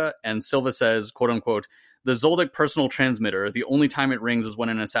manga. And Silva says, quote unquote, the Zoldyck personal transmitter, the only time it rings is when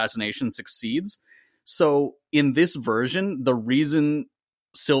an assassination succeeds. So in this version, the reason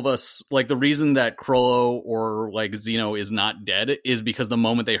the reason that Krollo or like Zeno is not dead is because the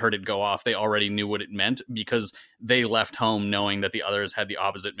moment they heard it go off, they already knew what it meant because they left home knowing that the others had the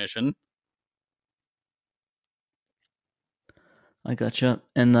opposite mission. I gotcha.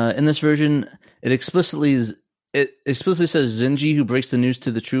 And in this version, it explicitly says Zenji who breaks the news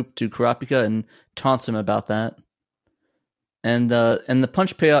to the troop to Kurapika and taunts him about that. And the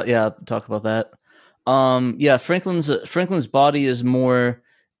punch payout, yeah, talk about that. Franklin's body is more.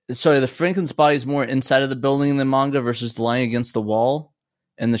 Sorry, the Franklin's body is more inside of the building in the manga versus lying against the wall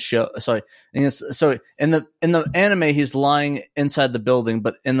in the show. In the anime he's lying inside the building,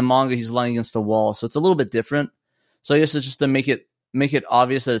 but in the manga he's lying against the wall. So it's a little bit different. So I guess it's just to make it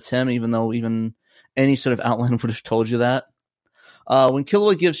obvious that it's him, even though even any sort of outline would have told you that. When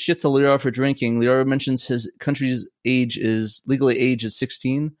Killua gives shit to Leora for drinking, Leora mentions his country's legally age is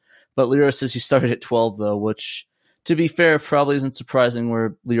 16, but Leora says he started at 12 though, which, to be fair, probably isn't surprising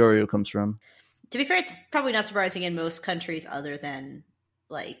where Leorio comes from. To be fair, it's probably not surprising in most countries other than,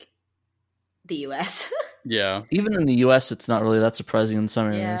 like, the US. Yeah. Even in the US, it's not really that surprising in some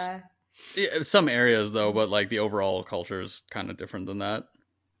areas. Yeah, some areas, though, but, like, the overall culture is kind of different than that.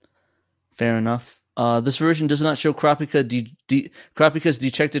 Fair enough. This version does not show Kurapika's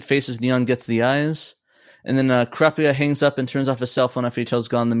dejected face as Neon gets the eyes. And then Kurapika hangs up and turns off his cell phone after he tells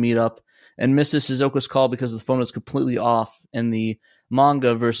Gon to meet up and misses Hisoka's call because the phone was completely off in the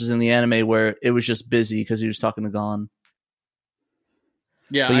manga versus in the anime where it was just busy because he was talking to Gon.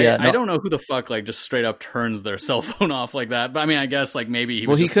 Yeah, I don't know who the fuck like just straight up turns their cell phone off like that. But I mean, I guess like maybe he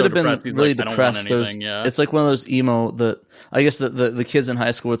was just so depressed. He's really depressed. I don't want anything. Yeah, it's like one of those emo I guess the kids in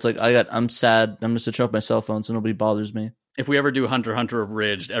high school. It's like I'm sad. I'm just to turn off my cell phone so nobody bothers me. If we ever do Hunter x Hunter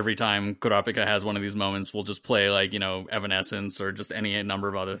Abridged, every time Kurapika has one of these moments, we'll just play like Evanescence or just any number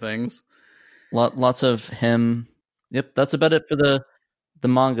of other things. Lots of him. Yep, that's about it for the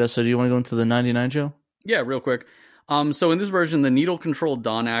manga. So do you want to go into the 99, Joe? Yeah, real quick. So in this version, the needle-controlled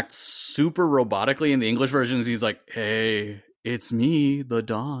Dawn acts super robotically. In the English versions, he's like, "Hey, it's me, the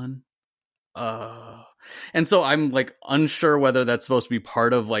Dawn." And so I'm like unsure whether that's supposed to be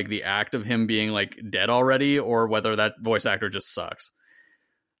part of like the act of him being like dead already, or whether that voice actor just sucks.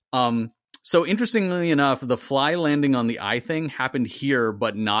 So interestingly enough, the fly landing on the eye thing happened here,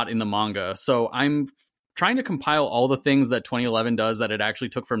 but not in the manga. So I'm trying to compile all the things that 2011 does that it actually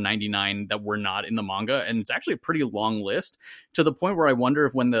took from 99 that were not in the manga, and it's actually a pretty long list, to the point where I wonder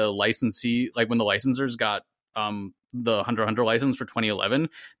if when the licensors got the Hunter x Hunter license for 2011,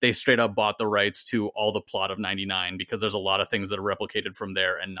 they straight up bought the rights to all the plot of 99, because there's a lot of things that are replicated from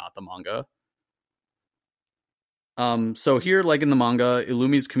there and not the manga. So here, like in the manga,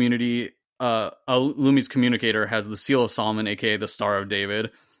 Illumi's communicator has the Seal of Solomon, aka the Star of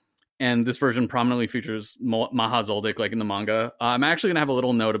David. And this version prominently features Maha Zoldyck, like in the manga. I'm actually going to have a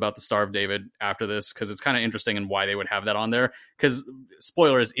little note about the Star of David after this, because it's kind of interesting and why they would have that on there. Because,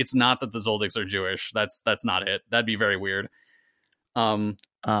 spoilers, it's not that the Zoldicks are Jewish. That's not it. That'd be very weird.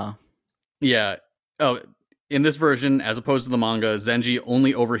 Yeah. Oh, in this version, as opposed to the manga, Zenji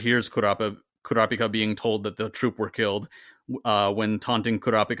only overhears Kurapika being told that the troop were killed. When taunting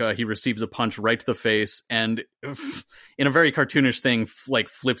Kurapika, he receives a punch right to the face, and in a very cartoonish thing, like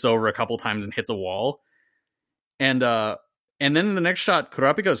flips over a couple times and hits a wall. And then in the next shot,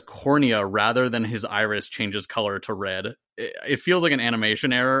 Kurapika's cornea, rather than his iris, changes color to red. It feels like an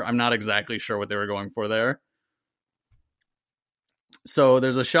animation error. I'm not exactly sure what they were going for there. So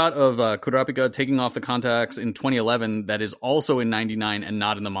there's a shot of Kurapika taking off the contacts in 2011 that is also in 99 and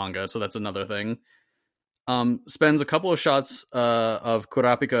not in the manga, so that's another thing. Spends a couple of shots of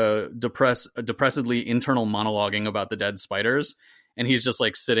Kurapika depressedly internal monologuing about the dead spiders, and he's just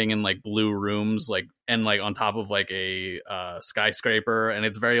like sitting in like blue rooms, like and like on top of like a skyscraper, and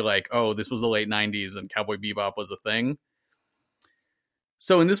it's very like, oh, this was the late 90s and Cowboy Bebop was a thing.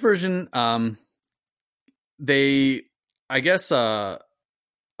 So in this version, I guess this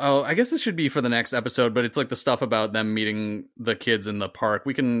should be for the next episode, but it's like the stuff about them meeting the kids in the park.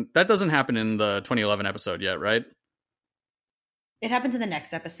 That doesn't happen in the 2011 episode yet, right? It happens in the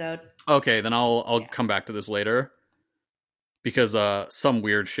next episode. Okay, then I'll come back to this later, because some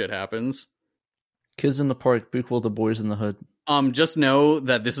weird shit happens. Kids in the park, prequel to Boys in the Hood. Just know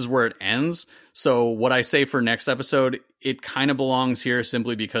that this is where it ends. So what I say for next episode, it kind of belongs here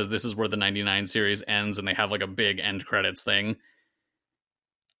simply because this is where the 99 series ends and they have like a big end credits thing.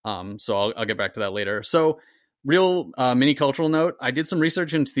 So I'll get back to that later. So real mini cultural note, I did some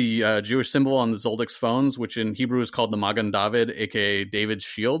research into the Jewish symbol on the Zoldicks phones, which in Hebrew is called the Magen David, aka David's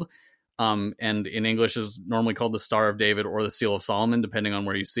shield. And in English is normally called the Star of David or the Seal of Solomon, depending on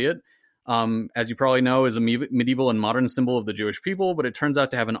where you see it. As you probably know, is a medieval and modern symbol of the Jewish people, but it turns out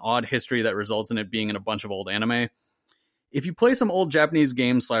to have an odd history that results in it being in a bunch of old anime. If you play some old Japanese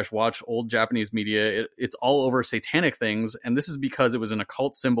games / watch old Japanese media, it's all over satanic things, and this is because it was an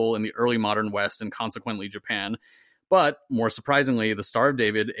occult symbol in the early modern West and consequently Japan. But more surprisingly, the Star of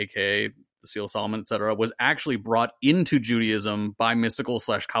David, aka the Seal of Solomon, etc., was actually brought into Judaism by mystical /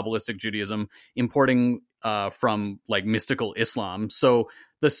 Kabbalistic Judaism, importing from like mystical Islam. So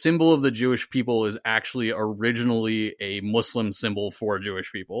the symbol of the Jewish people is actually originally a Muslim symbol for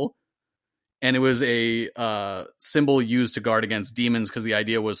Jewish people. And it was a symbol used to guard against demons, because the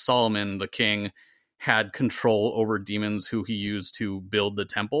idea was Solomon, the king, had control over demons who he used to build the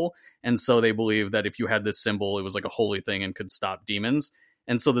temple. And so they believed that if you had this symbol, it was like a holy thing and could stop demons.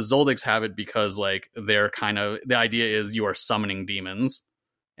 And so the Zoldicks have it because like they're kind of, the idea is you are summoning demons,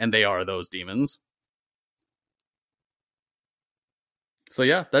 and they are those demons. So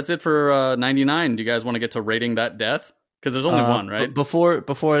yeah, that's it for 99. Do you guys want to get to rating that death? Because there's only one, right? Before,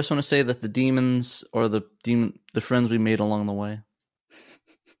 I just want to say that the demons or the friends we made along the way.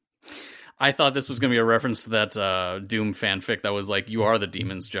 I thought this was going to be a reference to that Doom fanfic that was like, "You are the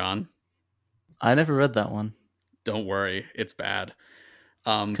demons, John." I never read that one. Don't worry, it's bad.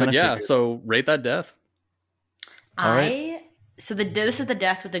 But yeah, so rate that death. All right. So this is the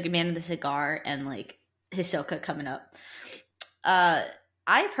death with the man in the cigar and like Hisoka coming up. I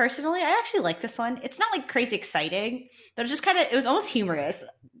actually like this one. It's not like crazy exciting, but it was almost humorous.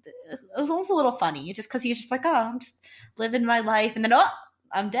 It was almost a little funny, just because he was just like, oh, I'm just living my life. And then, oh,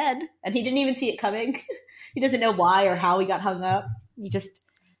 I'm dead. And he didn't even see it coming. He doesn't know why or how he got hung up.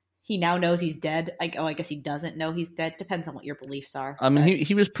 He now knows he's dead. I guess he doesn't know he's dead. Depends on what your beliefs are. I mean,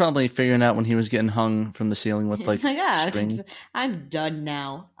 he was probably figuring out when he was getting hung from the ceiling with like string. I'm done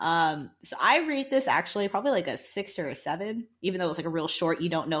now. So I rate this actually probably like a 6 or a 7, even though it's like a real short. You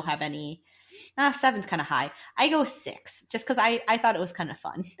don't know have any. 7's kind of high. I go 6 just because I thought it was kind of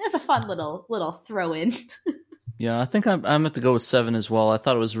fun. It was a fun little throw in. Yeah, I think I'm going to go with 7 as well. I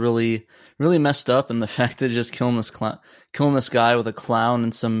thought it was really, really messed up, and the fact that just killing this guy with a clown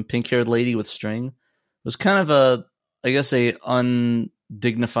and some pink-haired lady with string was kind of a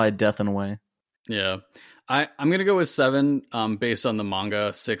undignified death in a way. Yeah, I'm going to go with 7 based on the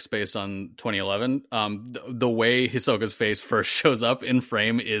manga, 6 based on 2011. The way Hisoka's face first shows up in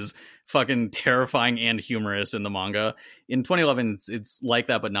frame is fucking terrifying and humorous in the manga. In 2011, it's like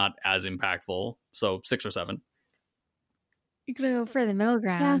that, but not as impactful. So 6 or 7. You're going to go for the middle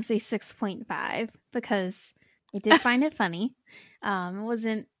ground and say 6.5 because I did find it funny. It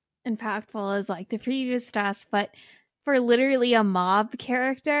wasn't impactful as like the previous stuff, but for literally a mob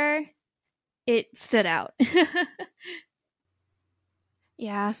character, it stood out.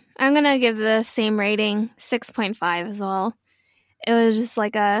 Yeah, I'm going to give the same rating, 6.5 as well. It was just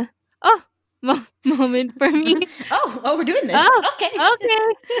like a moment for me. Oh, we're doing this. Oh, Okay.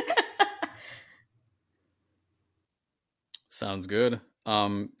 Sounds good.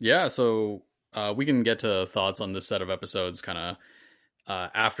 Yeah, so we can get to thoughts on this set of episodes kind of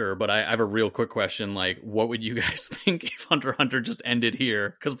after, but I have a real quick question. Like, what would you guys think if Hunter x Hunter just ended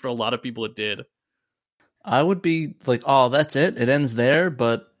here? Because for a lot of people, it did. I would be like, oh, that's it. It ends there.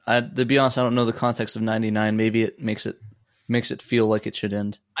 But to be honest, I don't know the context of 99. Maybe it makes it feel like it should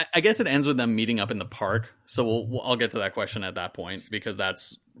end. I guess it ends with them meeting up in the park. So I'll get to that question at that point, because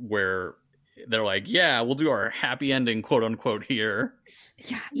that's where they're like, yeah, we'll do our happy ending, quote unquote, here.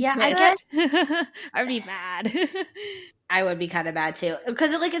 Yeah, I guess. I'd be mad. I would be kind of mad too,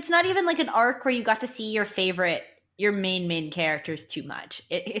 because like it's not even like an arc where you got to see your main characters too much.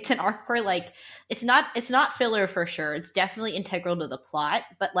 It's an arc where like it's not filler for sure. It's definitely integral to the plot,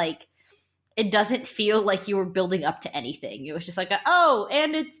 but like it doesn't feel like you were building up to anything. It was just like,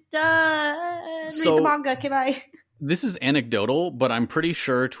 and it's done. So, read the manga, goodbye. This is anecdotal, but I'm pretty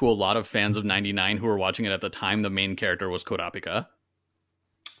sure to a lot of fans of 99 who were watching it at the time, the main character was Kurapika.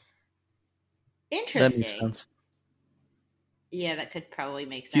 Interesting. That makes sense. Yeah, that could probably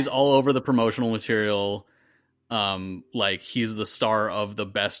make sense. He's all over the promotional material. Like, he's the star of the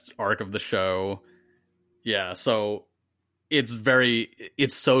best arc of the show. Yeah, so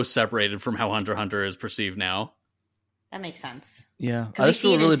it's so separated from how Hunter x Hunter is perceived now. That makes sense. Yeah, I just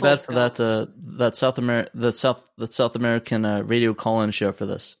feel really bad for that South American radio call-in show for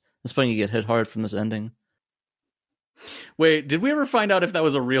this. That's when you get hit hard from this ending. Wait, did we ever find out if that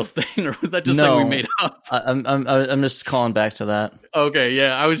was a real thing, or was that just something we made up? I'm just calling back to that. Okay,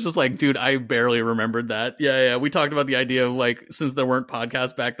 yeah, I was just like, dude, I barely remembered that. Yeah, we talked about the idea of like, since there weren't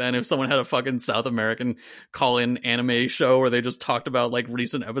podcasts back then, if someone had a fucking South American call-in anime show where they just talked about like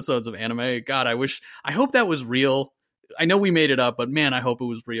recent episodes of anime. God, I hope that was real. I know we made it up, but man, I hope it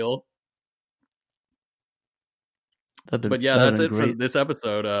was real. But yeah, that's it for this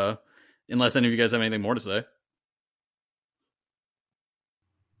episode. Unless any of you guys have anything more to say.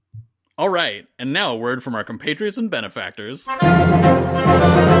 All right, and now a word from our compatriots and benefactors. Come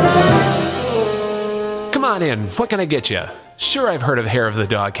on in. What can I get you? Sure, I've heard of Hair of the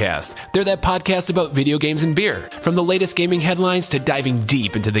Dogcast. They're that podcast about video games and beer. From the latest gaming headlines to diving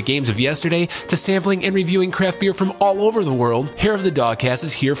deep into the games of yesterday to sampling and reviewing craft beer from all over the world, Hair of the Dogcast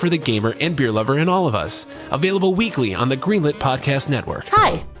is here for the gamer and beer lover in all of us. Available weekly on the Greenlit Podcast Network.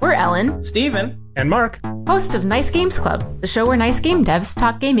 Hi, we're Ellen, Steven, and Mark, hosts of Nice Games Club, the show where nice game devs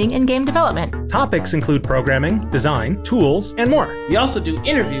talk gaming and game development. Topics include programming, design, tools, and more. We also do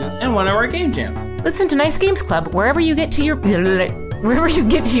interviews and one-hour game jams. Listen to Nice Games Club wherever you get to your podcast.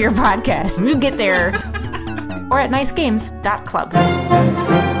 You get there. Or at nicegames.club.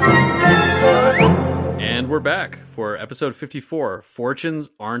 And we're back for episode 54, Fortunes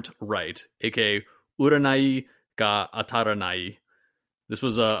Aren't Right, aka Uranai ga Ataranai. This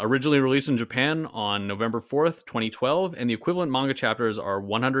was originally released in Japan on November 4th, 2012, and the equivalent manga chapters are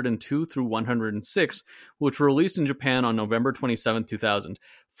 102 through 106, which were released in Japan on November 27th, 2000.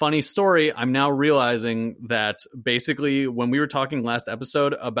 Funny story, I'm now realizing that basically when we were talking last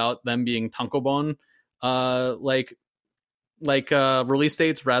episode about them being tankobon, release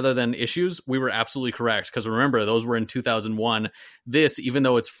dates rather than issues, we were absolutely correct, because remember, those were in 2001. This, even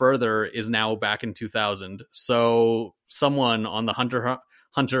though it's further, is now back in 2000. So someone on the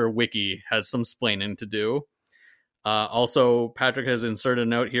Hunter wiki has some splaining to do. Also, Patrick has inserted a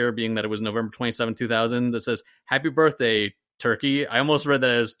note here, being that it was November 27, 2000, that says, "Happy birthday, Turkey." I almost read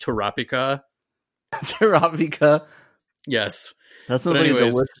that as Turapika. Turapika? Yes. That sounds like a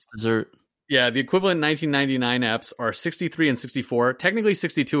delicious dessert. Yeah, the equivalent 1999 eps are 63 and 64. Technically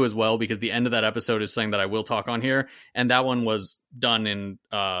 62 as well, because the end of that episode is something that I will talk on here, and that one was done in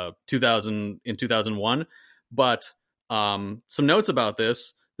 2001. But some notes about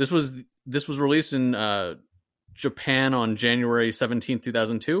this. This was released in Japan on January 17th,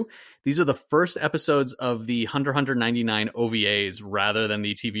 2002. These are the first episodes of the Hunter x Hunter 99 OVAs rather than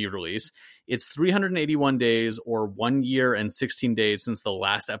the TV release. It's 381 days or 1 year and 16 days since the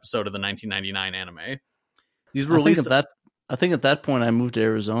last episode of the 1999 anime. These were released. I think at that point I moved to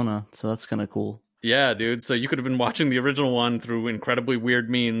Arizona, so that's kind of cool. Yeah, dude. So you could have been watching the original one through incredibly weird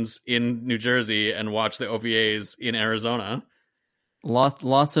means in New Jersey and watch the OVAs in Arizona.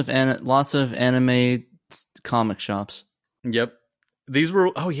 Lots of anime comic shops. Yep. These were,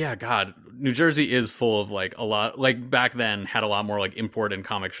 oh yeah, God, New Jersey is full of like a lot, like back then had a lot more like import and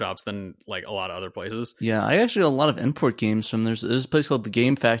comic shops than like a lot of other places. Yeah, I actually got a lot of import games from there's a place called the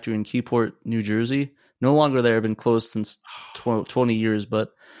Game Factory in Keyport, New Jersey. No longer there, been closed since 20 years,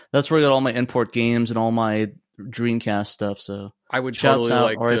 but that's where I got all my import games and all my Dreamcast stuff. So I would shouts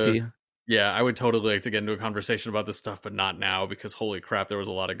totally out like RIP. to Yeah, I would totally like to get into a conversation about this stuff, but not now because holy crap, there was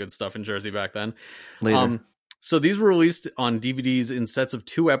a lot of good stuff in Jersey back then. Later. So these were released on DVDs in sets of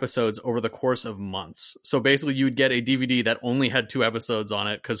 2 episodes over the course of months. So basically you'd get a DVD that only had 2 episodes on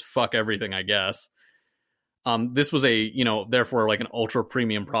it because fuck everything, I guess. This was a, therefore like an ultra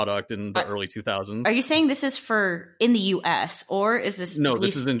premium product in the early 2000s. Are you saying this is for in the US or is this? No,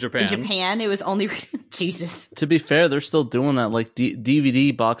 this is in Japan. In Japan, it was only Jesus. To be fair, they're still doing that. Like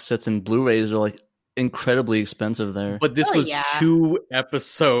DVD box sets and Blu-rays are like incredibly expensive there. But this was 2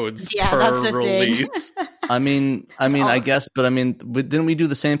 episodes per release. I mean, I guess, but didn't we do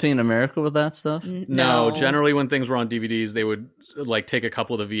the same thing in America with that stuff? No, generally when things were on DVDs, they would like take a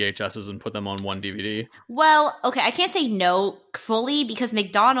couple of the VHSs and put them on one DVD. Well, okay, I can't say no fully because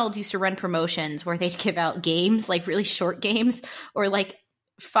McDonald's used to run promotions where they'd give out games, like really short games, or like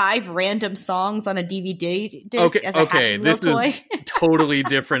 5 random songs on a DVD disc as a Happy Meal toy. Is totally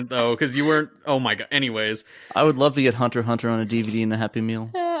different though, because you weren't. Oh my god. Anyways, I would love to get Hunter x Hunter on a DVD and a Happy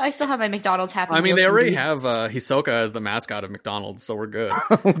Meal. I still have my McDonald's Happy Meal. I mean, they already have Hisoka as the mascot of McDonald's, so we're good.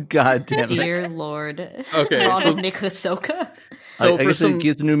 Oh god damn it! Dear Lord. Okay, so Hisoka. So I guess it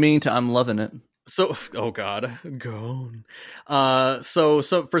gives a new meaning to "I'm loving it." So, oh god, gone. So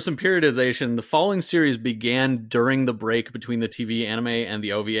for some periodization, the following series began during the break between the TV anime and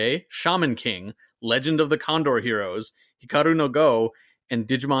the OVA: Shaman King, Legend of the Condor Heroes, Hikaru no Go, and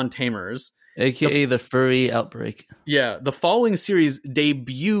Digimon Tamers. AKA the furry outbreak. Yeah, the following series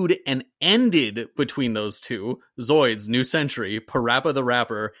debuted and ended between those two: Zoids, New Century, Parappa the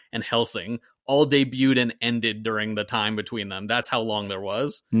Rapper, and Hellsing. All debuted and ended during the time between them. That's how long there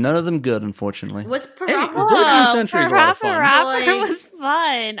was. None of them good, unfortunately. Was Zoids New Century is a lot of fun. Rapper was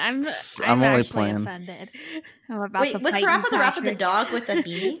fun. I'm only actually playing. offended. I'm about Wait, to was fight Parappa the Rapper Patrick. the dog with the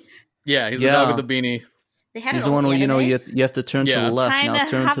beanie? Yeah, he's the dog with the beanie. They had He's it the one on where anime? you have to turn to the left. Trying Now to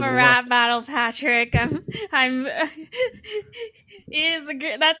turn have to the a rap left. battle, Patrick. I'm that's a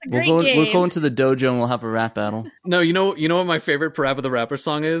great game. We'll go into the dojo and we'll have a rap battle. No, you know what my favorite Parappa the Rapper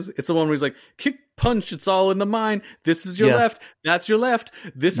song is? It's the one where he's like, kick, punch, it's all in the mind. This is your left, that's your left.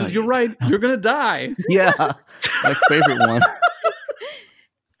 This is your right, you're gonna die. Yeah, my favorite one.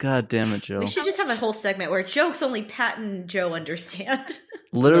 God damn it, Joe. We should just have a whole segment where jokes only Pat and Joe understand.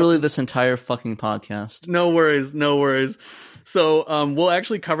 Literally this entire fucking podcast. No worries. So we'll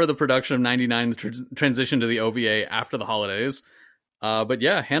actually cover the production of 99, the transition to the OVA after the holidays. But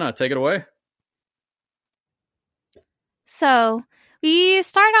yeah, Hannah, take it away. So we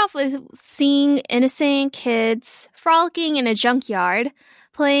start off with seeing innocent kids frolicking in a junkyard,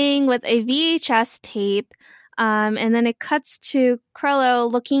 playing with a VHS tape, and then it cuts to Krello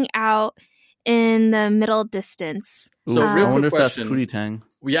looking out in the middle distance. So I real wonder quick if question. that's Pootie Tang.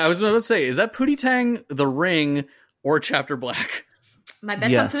 Yeah, I was about to say, is that Pootie Tang, The Ring, or Chapter Black? My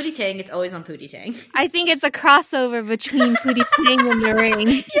bet's Yes. on Pootie Tang. It's always on Pootie Tang. I think it's a crossover between Pootie Tang and the Ring.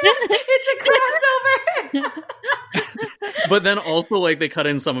 Yes, it's a crossover. But then also, like, they cut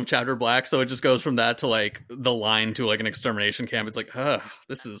in some of Chapter Black, so it just goes from that to, like, the line to, like, an extermination camp. It's like,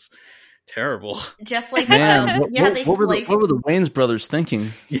 this is terrible. Just like Man, they what were spliced. the Wayans brothers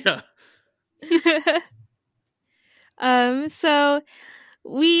thinking? Yeah. So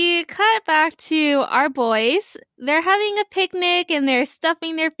we cut back to our boys. They're having a picnic and they're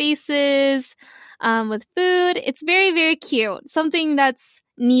stuffing their faces with food. It's very, very cute. Something that's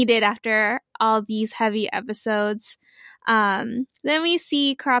needed after all these heavy episodes. Then we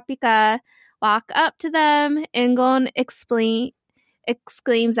see Kurapika walk up to them and Gon exclaims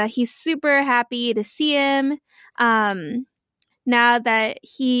that he's super happy to see him. Now that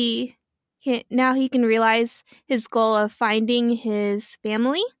he can realize his goal of finding his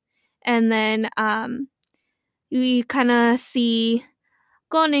family. And then we kind of see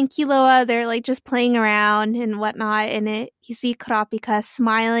Gon and Killua, they're like just playing around and whatnot. And you see Kurapika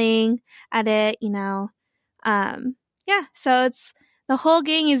smiling at it, Yeah, so it's the whole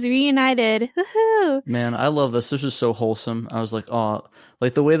gang is reunited. Woohoo! Man, I love this. This is so wholesome. I was like, oh,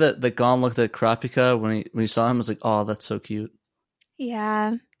 like the way that Gon looked at Kurapika when he saw him, I was like, oh, that's so cute.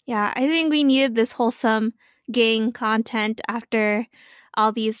 Yeah, I think we needed this wholesome gang content after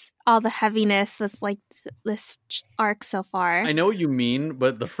all the heaviness with like this arc so far. I know what you mean,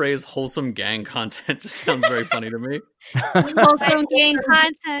 but the phrase wholesome gang content just sounds very funny to me. Wholesome gang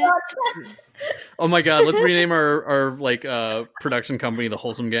content. Oh my god, let's rename our like production company the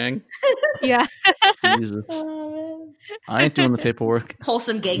Wholesome Gang. Yeah. Jesus. I ain't doing the paperwork.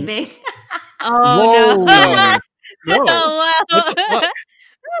 Wholesome gangbang. Oh Whoa. no. No. Oh, wow.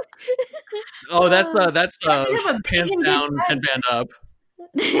 Oh, that's we have a big pants and down, big headband up.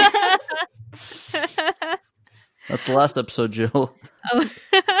 That's the last episode, Joe. Oh.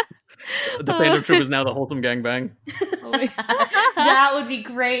 The Phantom Troop is now the Wholesome Gangbang. That would be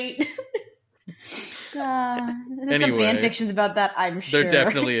great. There's some fan fictions about that, I'm sure. There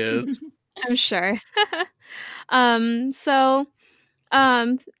definitely is. I'm sure. So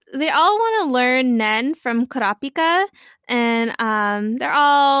they all want to learn Nen from Kurapika, and they're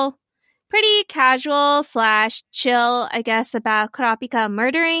all pretty casual / chill, I guess, about Kurapika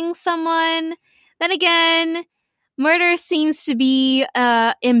murdering someone. Then again, murder seems to be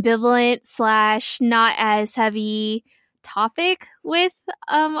ambivalent / not as heavy topic with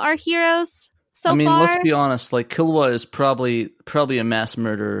our heroes so far. I mean, let's be honest. Like, Killua is probably a mass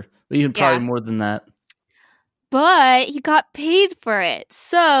murderer, even probably more than that. But he got paid for it,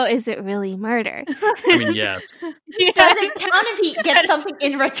 so is it really murder? I mean, yes. It doesn't count if he gets something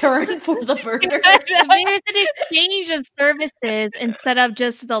in return for the murder. There's an exchange of services instead of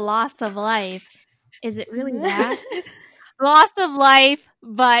just the loss of life. Is it really that? Loss of life,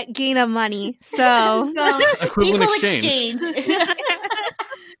 but gain of money. So equivalent exchange.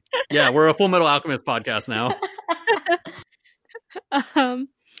 Yeah, we're a Full Metal Alchemist podcast now.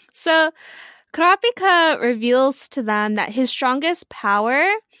 So Kurapika reveals to them that his strongest power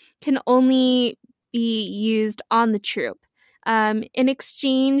can only be used on the troop. In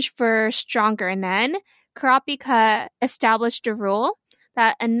exchange for stronger Nen, Kurapika established a rule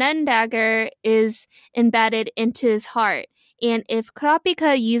that a Nen dagger is embedded into his heart, and if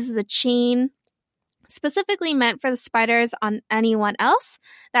Kurapika uses a chain specifically meant for the spiders on anyone else,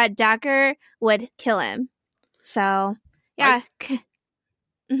 that dagger would kill him. So, yeah.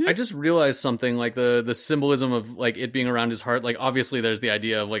 I just realized something, like the symbolism of like it being around his heart. Like, obviously there's the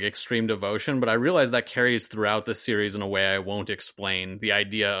idea of like extreme devotion, but I realize that carries throughout the series in a way I won't explain, the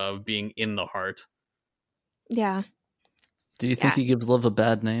idea of being in the heart. Yeah. Do you think he gives love a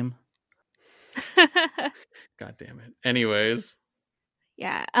bad name? God damn it. Anyways.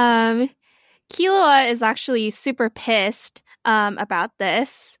 Yeah. Killua is actually super pissed about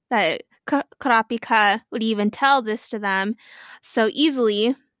this, that Kurapika would even tell this to them so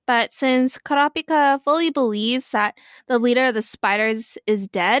easily. But since Kurapika fully believes that the leader of the spiders is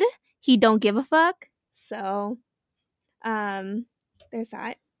dead, he don't give a fuck. So, there's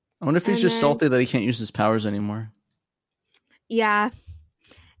that. I wonder if he's just salty that he can't use his powers anymore. Yeah.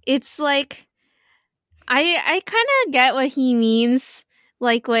 It's like, I kind of get what he means,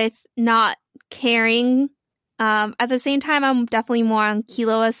 like with not caring. At the same time, I'm definitely more on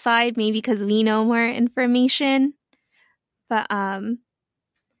Killua's side, maybe because we know more information. But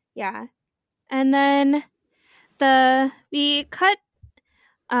yeah. And then we cut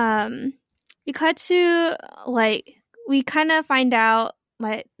to, like, we kind of find out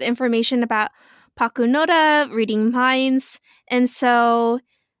like the information about Pakunoda reading minds, and so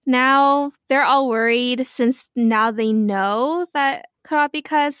now they're all worried since now they know that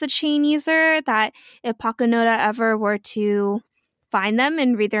Kurapika is the chain user, that if Pakunoda ever were to find them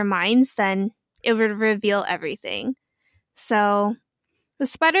and read their minds, then it would reveal everything. So the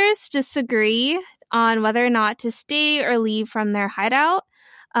spiders disagree on whether or not to stay or leave from their hideout.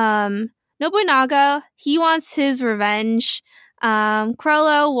 Nobunaga, he wants his revenge.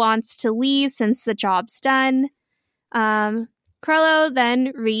 Chrollo wants to leave since the job's done. Chrollo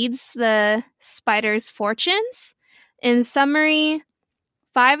then reads the spiders' fortunes. In summary,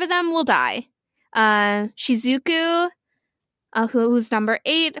 5 of them will die. Shizuku, who's number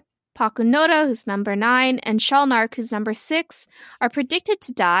 8, Pakunoda, who's number 9, and Shalnark, who's number 6, are predicted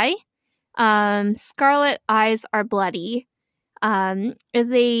to die. Scarlet Eyes are bloody. If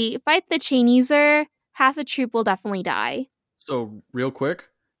they fight the chain user, half the troop will definitely die. So, real quick,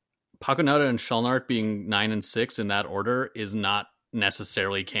 Pakunoda and Shalnark being 9 and 6 in that order is not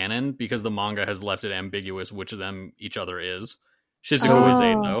necessarily canon, because the manga has left it ambiguous which of them each other is. Shizuku is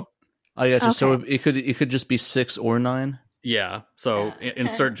 8, though. Oh, yeah, okay. So it could just be 6 or 9? Yeah, so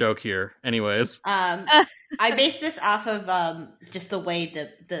insert joke here. Anyways. I based this off of just the way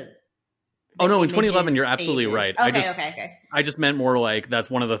the oh no, in 2011 you're absolutely right. Okay. I just meant more like that's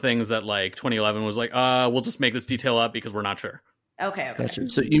one of the things that like 2011 was like, we'll just make this detail up because we're not sure. Okay. Gotcha.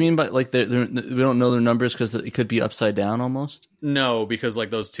 So you mean by like we don't know their numbers because it could be upside down almost? No, because like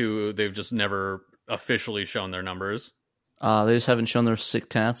those two, they've just never officially shown their numbers. They just haven't shown their sick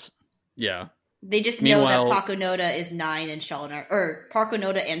tats. Yeah. They just know that Pakunoda is 9 and Shalnark, or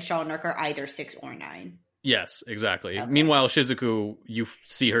Pakunoda and Shalnark are either 6 or 9. Yes, exactly. Okay. Meanwhile, Shizuku, you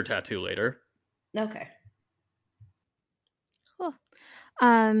see her tattoo later. Okay. Cool.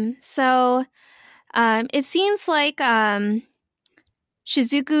 So, it seems like Shizuku,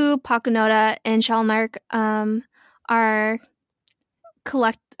 Pakunoda, and Shalnark are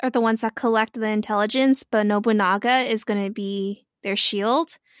the ones that collect the intelligence, but Nobunaga is going to be their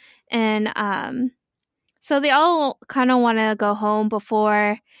shield. And so they all kind of want to go home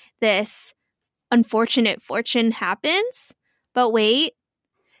before this unfortunate fortune happens. But wait,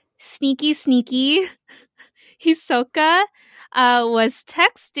 sneaky Hisoka was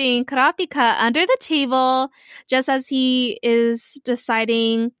texting Kurapika under the table just as he is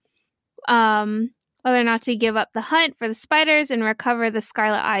deciding whether or not to give up the hunt for the spiders and recover the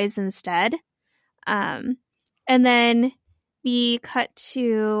Scarlet Eyes instead. And then we cut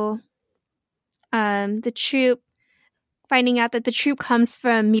to the troop finding out that the troop comes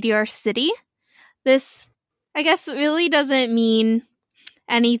from Meteor City. This, I guess, really doesn't mean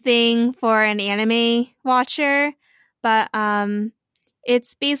anything for an anime watcher, but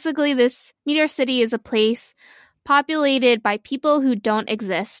it's basically this Meteor City is a place populated by people who don't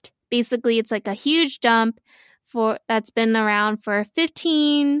exist. Basically, it's like a huge dump that's been around for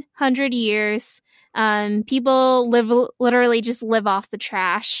 1,500 years. People literally just live off the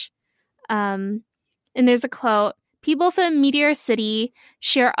trash. And there's a quote, "People from Meteor City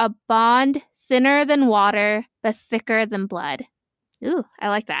share a bond thinner than water, but thicker than blood." Ooh, I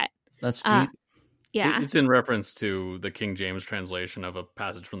like that. That's deep. Yeah. It's in reference to the King James translation of a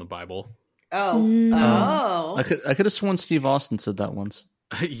passage from the Bible. Oh. I could have sworn Steve Austin said that once.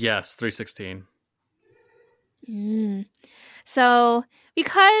 Yes, 3:16. So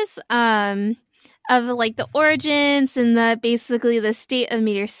because of like the origins and basically the state of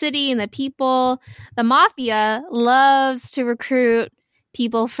Meteor City and the people, the mafia loves to recruit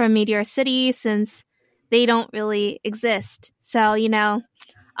people from Meteor City since they don't really exist. So,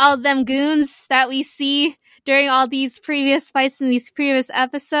 all of them goons that we see during all these previous fights in these previous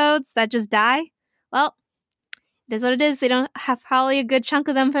episodes that just die, well, it is what it is. They don't have probably a good chunk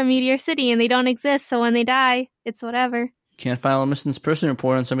of them from Meteor City and they don't exist. So when they die, it's whatever. Can't file a missing person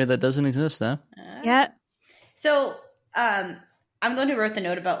report on somebody that doesn't exist, huh? Yep. So, I'm going to write the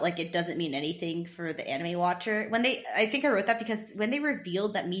note about it doesn't mean anything for the anime watcher. I think I wrote that because when they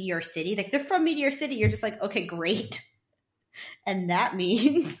revealed that Meteor City, they're from Meteor City, you're just like, okay, great. And that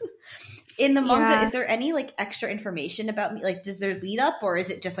means in the manga, is there any extra information about me? Does there lead up, or is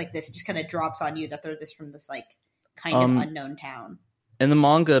it just this just kind of drops on you that they're this from this kind of unknown town? In the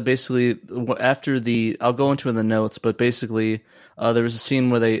manga, basically, after I'll go into it in the notes, but basically, there was a scene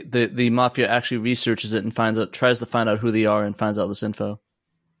where the mafia actually researches it and tries to find out who they are and finds out this info.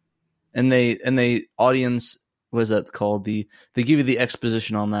 And they audience, what is that called? They give you the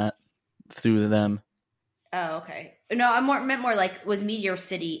exposition on that through them. Oh, okay. No, I meant more was Meteor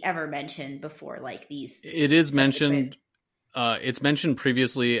City ever mentioned before? These. It is mentioned. It's mentioned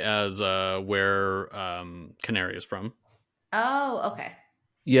previously as where Canary is from. Oh, okay.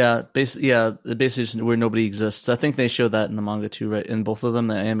 Yeah, basically just where nobody exists. I think they show that in the manga too, right? In both of them,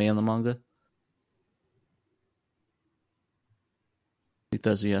 the anime and the manga. It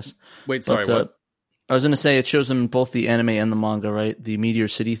does, yes. Wait, sorry, what? I was going to say it shows them in both the anime and the manga, right? The Meteor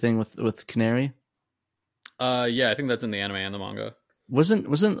City thing with Canary. Yeah, I think that's in the anime and the manga. Wasn't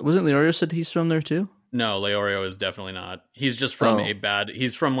Leorio said he's from there too? No, Leorio is definitely not. He's just from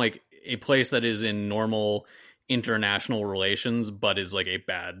he's from a place that is in normal international relations, but is a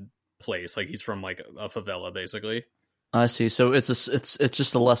bad place. He's from a favela, basically. I see. So it's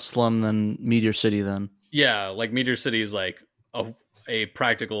just a less slum than Meteor City then. Yeah, Meteor City is a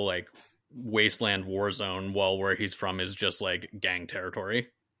practical wasteland war zone, while where he's from is just gang territory.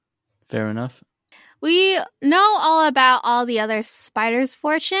 Fair enough. We know all about all the other spiders'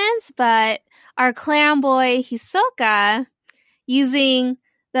 fortunes, but our clan boy Hisoka, using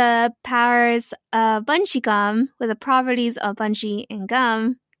the powers of Bungeegum with the properties of Bungie and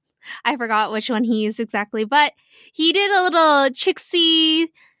Gum, I forgot which one he used exactly, but he did a little tricksy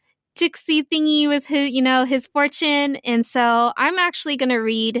thingy with his fortune, and so I'm actually going to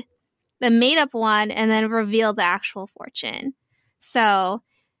read the made-up one and then reveal the actual fortune. So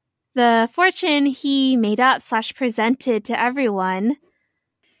the fortune he made up / presented to everyone.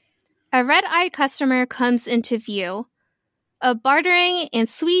 A red-eyed customer comes into view. Of bartering and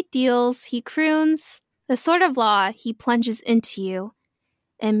sweet deals he croons, the sword of law he plunges into you,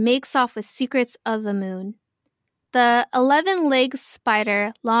 and makes off with secrets of the moon. The 11-legged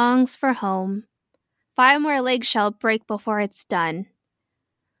spider longs for home. 5 more legs shall break before it's done.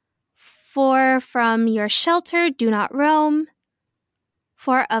 For from your shelter do not roam,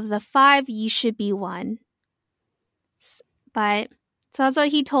 for of the 5 ye should be one. So that's what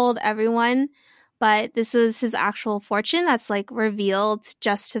he told everyone, but this is his actual fortune that's revealed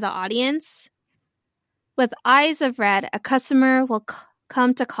just to the audience. With eyes of red, a customer will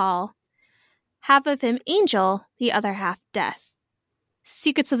come to call. Half of him angel, the other half death.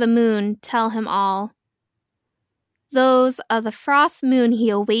 Secrets of the moon tell him all. those of the frost moon he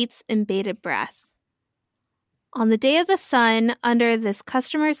awaits in bated breath. On the day of the sun, under this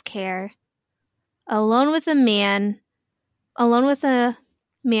customer's care, alone with a man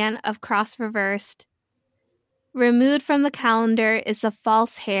of cross reversed, removed from the calendar is the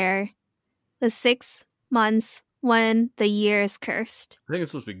false hair, the 6 months when the year is cursed. I think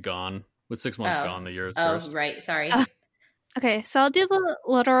it's supposed to be gone. With 6 months gone, the year is Oh, cursed. right. Sorry. Okay, so I'll do the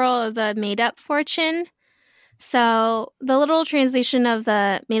literal of the made-up fortune. So the literal translation of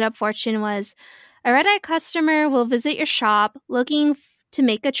the made-up fortune was, a red-eyed customer will visit your shop looking to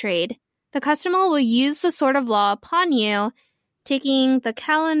make a trade. The customer will use the sword of law upon you, taking the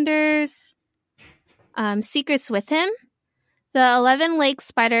calendar's secrets with him. The 11-leg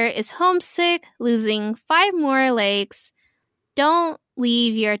spider is homesick, losing 5 more legs. Don't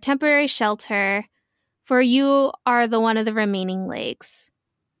leave your temporary shelter, for you are the one of the remaining legs.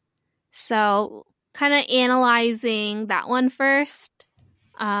 So, kind of analyzing that one first.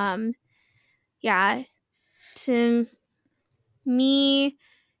 Yeah, to me,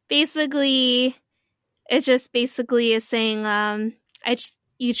 basically, it's just basically is saying,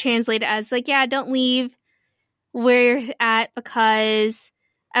 you translate it as like, yeah, don't leave where you're at because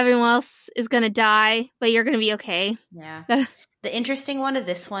everyone else is going to die, but you're going to be okay. Yeah. The interesting one of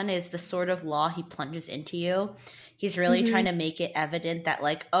this one is the sword of law he plunges into you. He's really trying to make it evident that,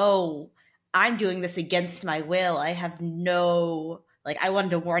 like, oh, I'm doing this against my will. I have no, like, I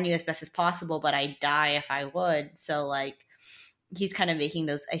wanted to warn you as best as possible, but I'd die if I would. So, like, he's kind of making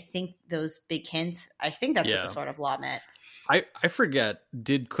those, I think, those big hints. I think that's what the sword of law meant. I forget,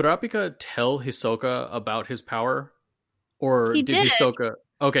 did Kurapika tell Hisoka about his power? Or He did did. Hisoka...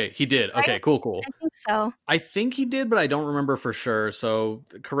 Okay, he did. Okay, cool. I think so. I think he did, but I don't remember for sure. So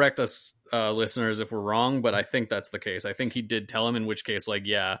correct us, listeners, if we're wrong, but I think that's the case. I think he did tell him, in which case, like,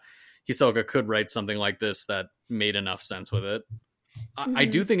 yeah, Hisoka could write something like this that made enough sense with it. I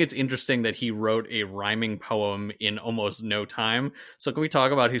do think it's interesting that he wrote a rhyming poem in almost no time. So can we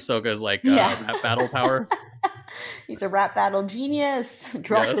talk about Hisoka's, like, rap battle power? He's a rap battle genius.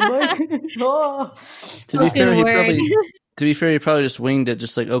 Drop the mic. Oh. To be fair, he probably just winged it.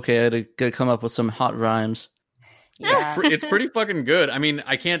 Just like, okay, I had to come up with some hot rhymes. Yeah. It's pretty fucking good. I mean,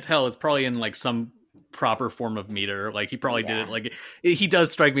 I can't tell. It's probably in, like, some proper form of meter. Like, he probably did it. Like, he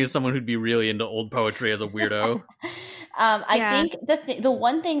does strike me as someone who'd be really into old poetry as a weirdo. I think the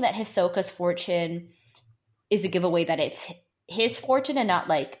one thing that Hisoka's fortune is a giveaway that it's his fortune and not,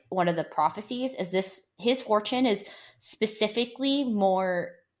 like, one of the prophecies is this. His fortune is specifically more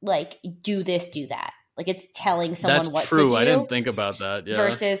like, do this, do that. Like, it's telling someone what to do. That's true. I didn't think about that. Yeah.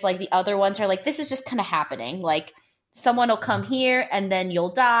 Versus, like, the other ones are like, this is just kind of happening. Like, someone will come here and then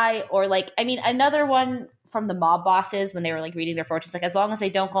you'll die. Or, like, I mean, another one from the mob bosses when they were, like, reading their fortunes, like, as long as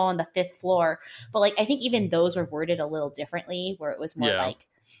they don't go on the 5th floor. But, like, I think even those were worded a little differently, where it was more like,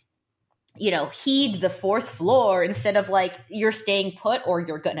 you know, heed the 4th floor instead of, like, you're staying put or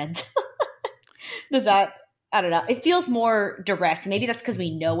you're gonna. Does that, I don't know. It feels more direct. Maybe that's because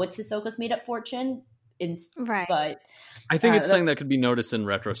we know it's Hisoka's made up fortune. Right. But I think it's something that could be noticed in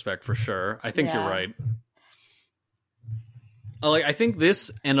retrospect for sure. I think you're right. Like, I think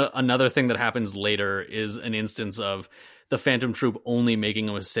this and another thing that happens later is an instance of the Phantom Troop only making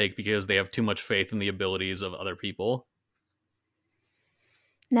a mistake because they have too much faith in the abilities of other people.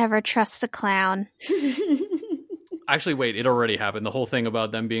 Never trust a clown. Actually, wait, it already happened. The whole thing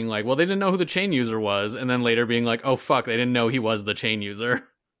about them being like, well, they didn't know who the chain user was, and then later being like, oh, fuck, they didn't know he was the chain user.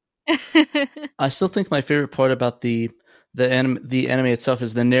 I still think my favorite part about the anime itself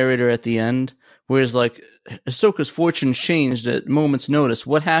is the narrator at the end, whereas, like, Hisoka's fortune changed at moment's notice.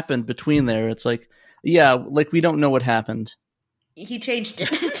 What happened between there? It's like, yeah, like, we don't know what happened. He changed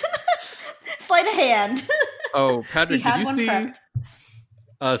it. Sleight of hand. Oh, Patrick, did you see?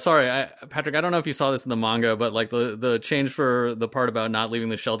 Sorry, Patrick, I don't know if you saw this in the manga, but, like, the change for the part about not leaving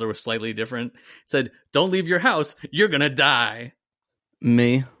the shelter was slightly different. It said, "Don't leave your house, you're gonna die."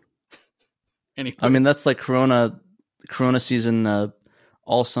 Me. Anyways. I mean, that's like Corona season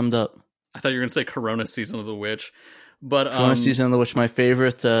all summed up. I thought you were gonna say Corona season of the witch, but Corona season of the witch, my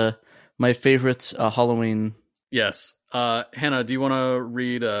favorite Halloween. Yes, Hannah, do you want to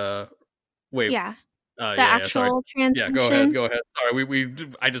read? Wait, yeah. The actual translation. Yeah, go ahead. Sorry,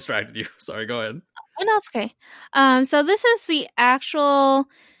 I distracted you. Sorry, go ahead. Oh, no, it's okay. So this is the actual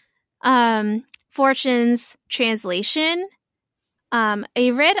fortune's translation.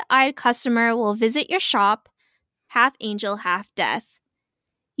 A red-eyed customer will visit your shop, half angel, half death.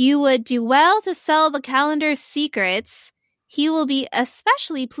 You would do well to sell the calendar's secrets. He will be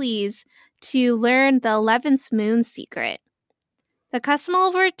especially pleased to learn the 11th moon secret. The customer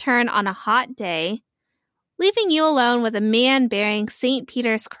will return on a hot day, leaving you alone with a man bearing St.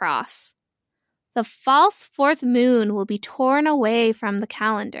 Peter's cross. The false fourth moon will be torn away from the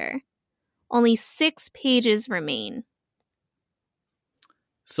calendar. Only 6 pages remain.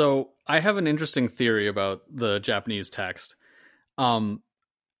 So I have an interesting theory about the Japanese text.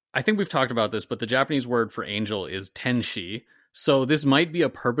 I think we've talked about this, but the Japanese word for angel is tenshi. So this might be a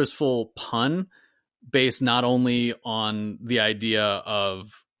purposeful pun based not only on the idea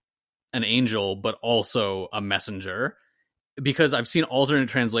of an angel, but also a messenger. Because I've seen alternate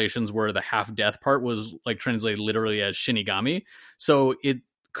translations where the half death part was like translated literally as shinigami. So it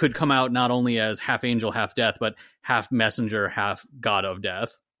could come out not only as half angel, half death, but half messenger, half god of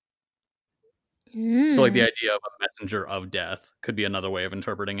death. So like the idea of a messenger of death could be another way of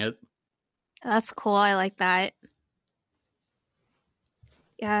interpreting it. That's cool. I like that.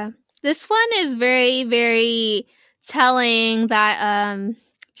 Yeah. This one is very, very telling that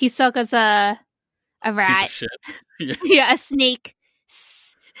Hisoka's a rat. Piece of shit. Yeah. Yeah, a snake.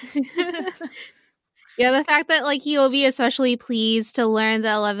 Yeah, the fact that like he will be especially pleased to learn the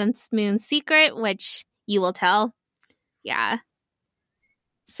 11th moon secret, which you will tell. Yeah.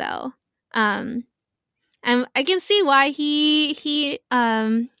 So, I can see why he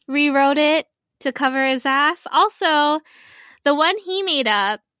rewrote it to cover his ass. Also, the one he made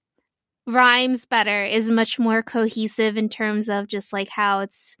up rhymes better, is much more cohesive in terms of just like how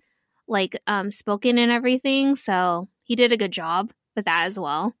it's like spoken and everything. So he did a good job with that as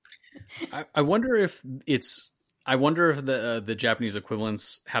well. I wonder if the Japanese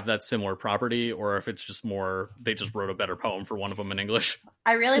equivalents have that similar property, or if it's just more they just wrote a better poem for one of them in English.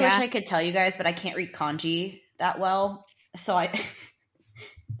 I really wish I could tell you guys, but I can't read kanji that well. So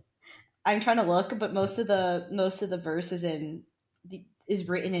I'm trying to look, but most of the verse is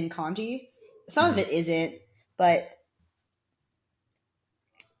written in kanji. Some of it isn't, but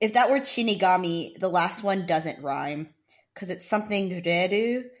if that word shinigami, the last one doesn't rhyme because it's something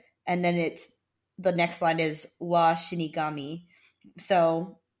reru, and then the next line is wa shinigami.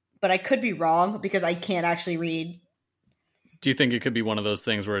 So, but I could be wrong because I can't actually read. Do you think it could be one of those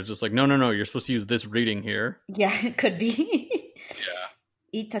things where it's just like, no, you're supposed to use this reading here? Yeah, it could be.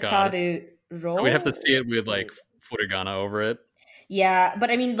 Yeah. Itataru ro. So we'd have to see it with like furigana over it. Yeah,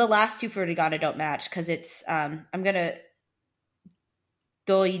 but I mean, the last two furigana don't match because it's, I'm gonna,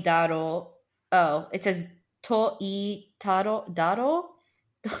 doidaro. Oh, it says toitaro daro.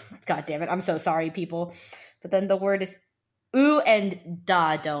 God damn it, I'm so sorry, people. But then the word is u and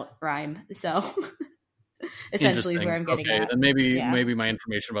da don't rhyme, so essentially is where I'm getting at. Then maybe my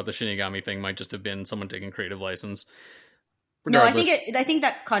information about the Shinigami thing might just have been someone taking creative license. Regardless. No, I think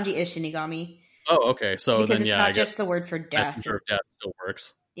that kanji is Shinigami. Oh, okay. So because then, it's not just the word for death. Messenger of death still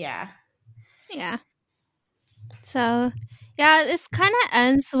works. Yeah. Yeah. So, yeah, this kind of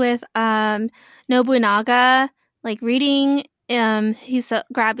ends with Nobunaga like reading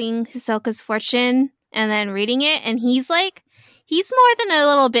grabbing Hisoka's fortune and then reading it, and he's more than a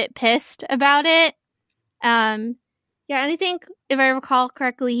little bit pissed about it. Yeah, and I think if I recall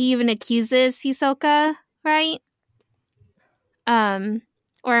correctly, he even accuses Hisoka, right? Or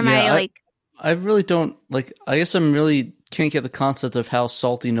am I really don't like. I guess I'm really can't get the concept of how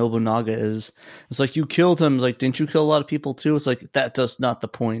salty Nobunaga is. It's like, you killed him. It's like, didn't you kill a lot of people too? It's like, that's not the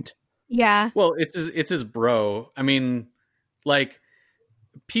point. Yeah. Well, it's his bro. I mean, like,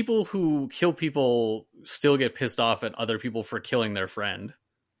 people who kill people still get pissed off at other people for killing their friend.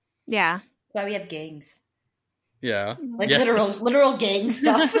 Yeah. That's why we have gangs. Yeah. Like literal gang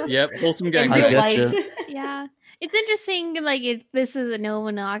stuff. Yep. Wholesome gang. In real life. Yeah. It's interesting, like, if this is a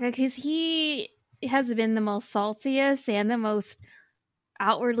Nobunaga, because he has been the most saltiest and the most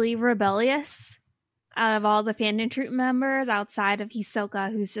outwardly rebellious out of all the Phantom Troop members, outside of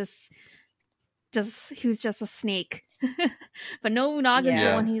Hisoka, who's just a snake. But Nobunaga's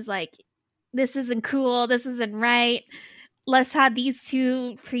the one who's like, this isn't cool, this isn't right. Let's have these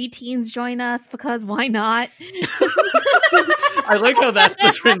two preteens join us because why not? I like how that's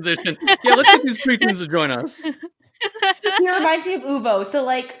the transition. Yeah, let's get these preteens to join us. He reminds me of Uvo, so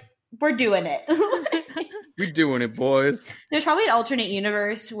like, we're doing it. We're doing it, boys. There's probably an alternate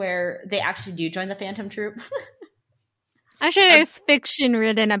universe where they actually do join the Phantom Troop. I'm sure there's fiction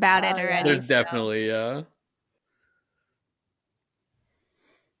written about it already. There's definitely, yeah.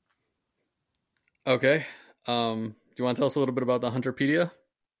 Okay. Do you want to tell us a little bit about the Hunterpedia?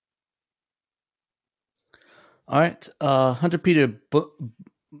 All right. Hunterpedia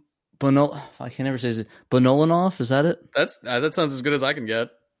I can never say it. Bonolanov, is that it? That sounds as good as I can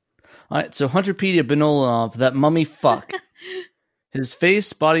get. All right, so Hunterpedia Bonolanov, that mummy fuck. His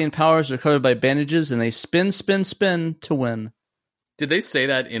face, body, and powers are covered by bandages, and they spin to win. Did they say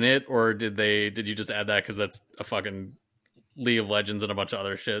that in it, or did you just add that because that's a fucking League of Legends and a bunch of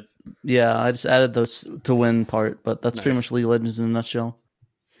other shit? Yeah, I just added those to win part, but that's pretty Nice. much League of Legends in a nutshell.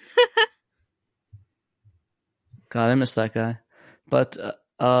 God, I miss that guy. But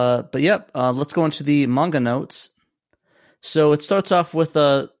let's go into the manga notes. So it starts off with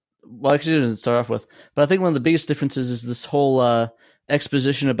well, actually, it doesn't start off with, but I think one of the biggest differences is this whole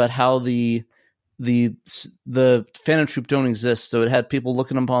exposition about how the Phantom Troop don't exist. So it had people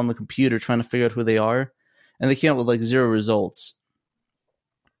looking up on the computer trying to figure out who they are, and they came up with like 0 results.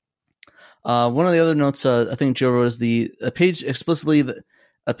 One of the other notes I think Joe wrote is a page explicitly that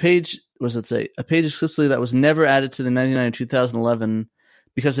was never added to the 99 and 2011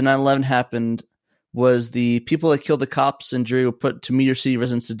 because the 9/11 happened was the people that killed the cops and jury were put to Meteor City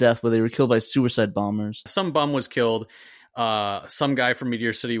residents to death where they were killed by suicide bombers. Some bum was killed. Some guy from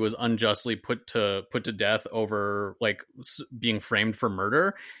Meteor City was unjustly put to death over like being framed for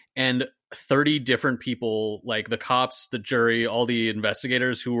murder, and 30 different people, like the cops, the jury, all the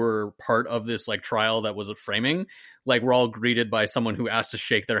investigators who were part of this like trial that was a framing, like were all greeted by someone who asked to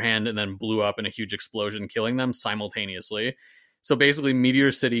shake their hand and then blew up in a huge explosion, killing them simultaneously. So basically,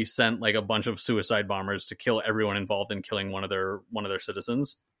 Meteor City sent like a bunch of suicide bombers to kill everyone involved in killing one of their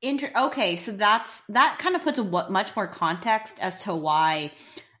citizens. Okay, so that kind of puts much more context as to why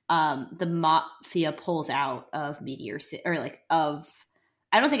the mafia pulls out of Meteor City, or like of.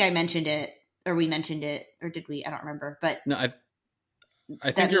 I don't think I mentioned it, or we mentioned it, or did we? I don't remember. But no,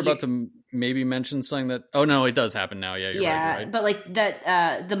 I think you're about to maybe mention something that. Oh no, it does happen now. Yeah, you're right. But like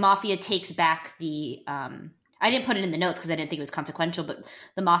that, the mafia takes back the. I didn't put it in the notes because I didn't think it was consequential, but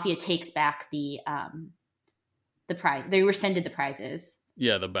the mafia takes back the prize. They rescinded the prizes.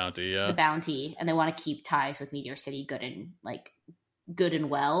 Yeah, the bounty. Yeah, the bounty, and they want to keep ties with Meteor City, good and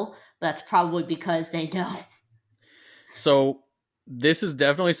well. But that's probably because they know. So this is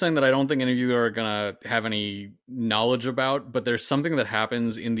definitely something that I don't think any of you are gonna have any knowledge about, but there's something that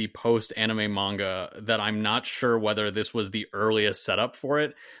happens in the post-anime manga that I'm not sure whether this was the earliest setup for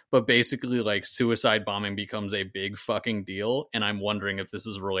it, but basically like suicide bombing becomes a big fucking deal, and I'm wondering if this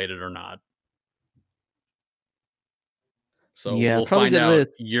is related or not. So yeah, we'll find out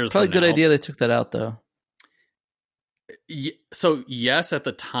years from now. Probably a good idea they took that out though. So yes, at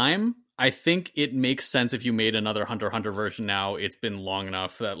the time, I think it makes sense if you made another Hunter x Hunter version now. It's been long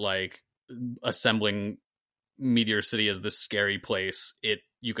enough that like assembling Meteor City as this scary place,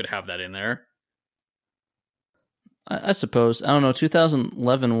 you could have that in there. I suppose. I don't know.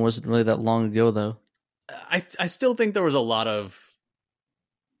 2011 wasn't really that long ago, though. I still think there was a lot of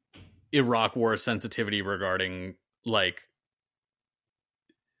Iraq War sensitivity regarding like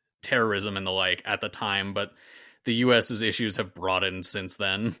terrorism and the like at the time, but the US's issues have broadened since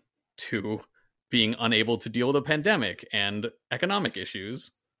then to being unable to deal with a pandemic and economic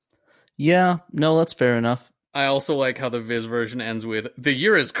issues. Yeah, no, that's fair enough. I also like how the Viz version ends with, the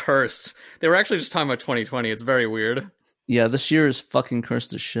year is cursed. They were actually just talking about 2020. It's very weird. Yeah, this year is fucking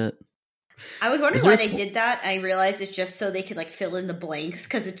cursed as shit. I was wondering why they did that. I realized it's just so they could like fill in the blanks,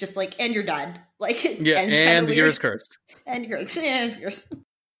 because it's just like, and you're done. Like, yeah, and the year is cursed. And yours. Yeah, it's yours.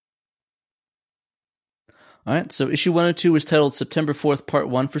 All right, so issue 102 was titled September 4th, Part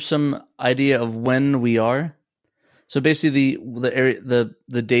 1 for some idea of when we are. So basically the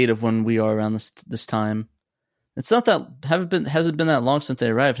date of when we are around this time. It's not that hasn't been that long since they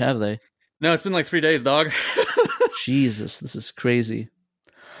arrived, have they? No, it's been like 3 days, dog. Jesus, this is crazy.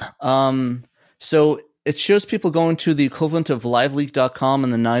 So it shows people going to the equivalent of liveleak.com in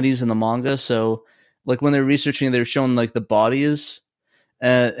the 90s in the manga. So like when they're researching, they're showing like the bodies.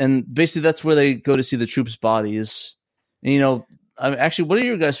 And basically that's where they go to see the troops' bodies. And, you know, actually, what are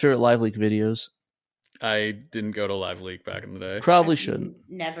your guys' favorite Live Leak videos? I didn't go to Live Leak back in the day. Probably shouldn't.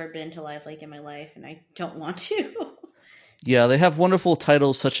 Never been to Live Leak in my life, and I don't want to. Yeah, they have wonderful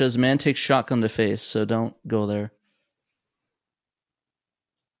titles such as Man Takes Shotgun to Face, so don't go there.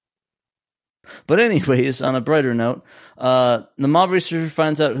 But anyways, on a brighter note, the mob researcher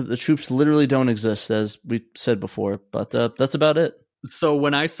finds out the troops literally don't exist, as we said before, but that's about it. So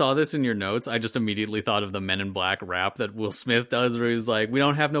when I saw this in your notes, I just immediately thought of the Men in Black rap that Will Smith does, where he's like, we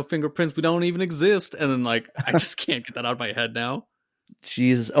don't have no fingerprints, we don't even exist. And then like, I just can't get that out of my head now.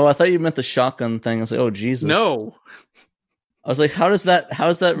 Jesus. Oh, I thought you meant the shotgun thing. I was like, oh, Jesus. No. I was like, how does that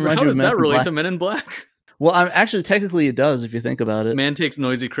remind you of Men in Black? How does that relate to Men in Black? Well, actually, technically it does, if you think about it. Man takes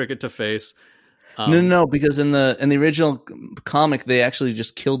noisy cricket to face. No, because in the original comic, they actually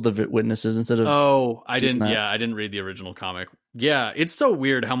just killed the witnesses instead of. Oh, I didn't. Yeah, I didn't read the original comic. Yeah, it's so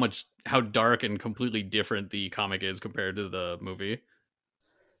weird how dark and completely different the comic is compared to the movie.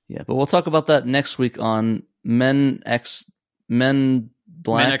 Yeah, but we'll talk about that next week on Men X Men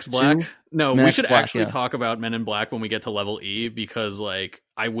Black. Men X Black? 2? No, Men we X should Black, actually yeah. talk about Men in Black when we get to level E, because like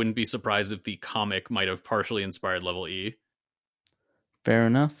I wouldn't be surprised if the comic might have partially inspired level E. Fair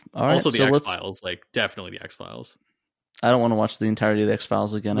enough. All right. Also the so X-Files, like definitely the X-Files. I don't want to watch the entirety of the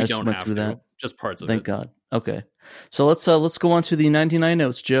X-Files again. We I just don't went have through to. that. Just parts of Thank it. God. Okay. So let's go on to the 99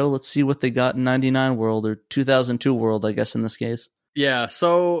 notes, Joe. Let's see what they got in 99 world, or 2002 world, I guess in this case. Yeah,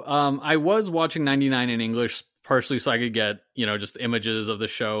 so I was watching 99 in English partially so I could get, just images of the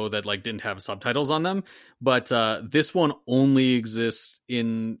show that like didn't have subtitles on them. But this one only exists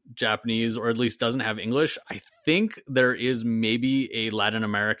in Japanese, or at least doesn't have English. I think there is maybe a Latin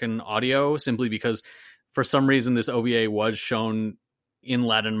American audio, simply because for some reason this OVA was shown in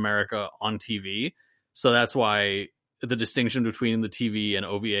Latin America on TV. So that's why the distinction between the TV and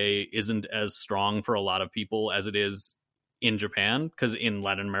OVA isn't as strong for a lot of people as it is in Japan, because in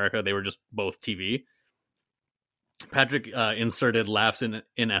Latin America they were just both TV. Patrick inserted laughs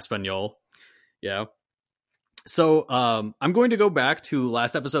in Espanol. Yeah. So I'm going to go back to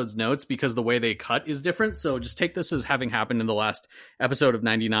last episode's notes because the way they cut is different. So just take this as having happened in the last episode of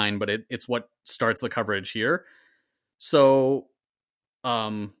 99, but it's what starts the coverage here. So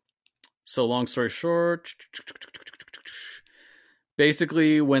long story short,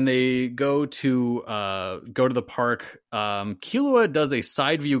 basically, when they go to the park, Killua does a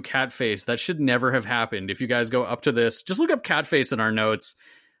side view cat face that should never have happened. If you guys go up to this, just look up cat face in our notes,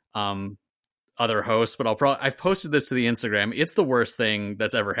 other hosts. But I've posted this to the Instagram. It's the worst thing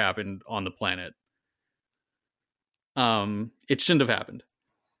that's ever happened on the planet. It shouldn't have happened.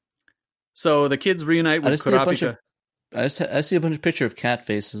 So the kids reunite with Kurapika. I see a bunch of picture of cat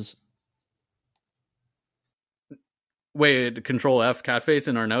faces. Wait, Control F cat face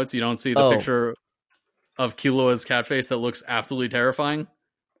in our notes. You don't see the picture of Killua's cat face that looks absolutely terrifying?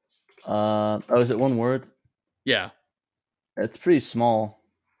 Is it one word? Yeah. It's pretty small.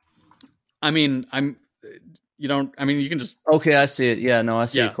 I mean, you can just... Okay, I see it. Yeah, no, I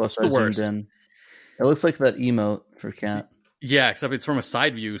see it closer. It's the I worst. zoomed in. It looks like that emote for cat. Yeah, except it's from a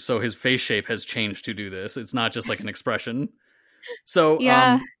side view, so his face shape has changed to do this. It's not just like an expression. So,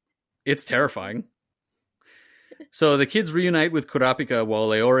 it's terrifying. So the kids reunite with Kurapika while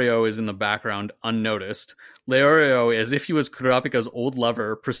Leorio is in the background unnoticed. Leorio, as if he was Kurapika's old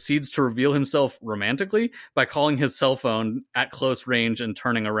lover, proceeds to reveal himself romantically by calling his cell phone at close range and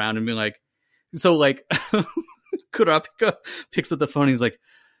turning around and being like, Kurapika picks up the phone, he's like,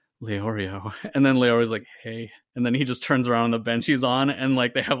 Leorio. And then Leorio's like, hey. And then he just turns around on the bench he's on, and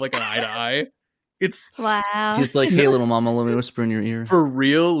like they have like an eye to eye. It's wow. He's like, hey, little mama, let me whisper in your ear. For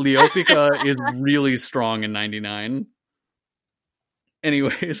real, Leopika is really strong in 99.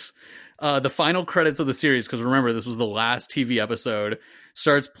 Anyways, the final credits of the series, because remember, this was the last TV episode,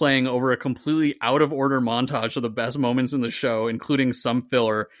 starts playing over a completely out-of-order montage of the best moments in the show, including some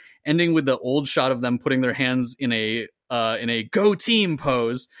filler, ending with the old shot of them putting their hands in a go team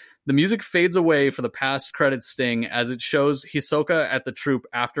pose. The music fades away for the past credits sting as it shows Hisoka at the troop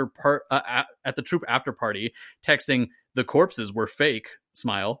after party texting "the corpses were fake."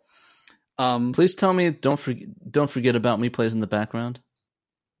 Smile. Please tell me don't forget about me plays in the background.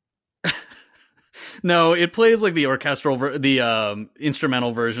 No, it plays like the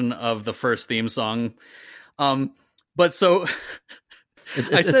instrumental version of the first theme song. But so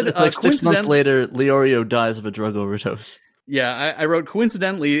it's like 6 months later, Leorio dies of a drug overdose. Yeah, I wrote,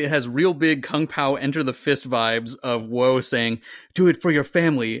 coincidentally, it has real big Kung Pao Enter the Fist vibes of Woe saying, do it for your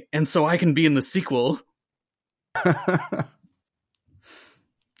family, and so I can be in the sequel.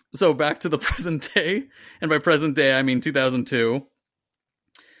 So back to the present day, and by present day, I mean 2002.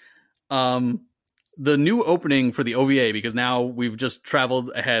 The new opening for the OVA, because now we've just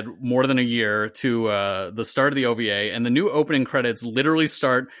traveled ahead more than a year to the start of the OVA, and the new opening credits literally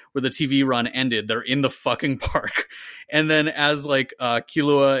start where the TV run ended. They're in the fucking park. And then as like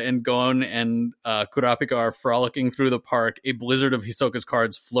Killua and Gon and Kurapika are frolicking through the park, a blizzard of Hisoka's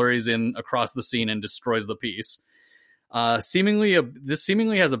cards flurries in across the scene and destroys the piece. This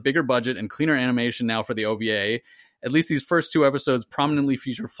seemingly has a bigger budget and cleaner animation now for the OVA. At least these first 2 episodes prominently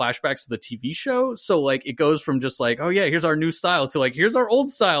feature flashbacks to the TV show. So like it goes from just like, oh yeah, here's our new style to like, here's our old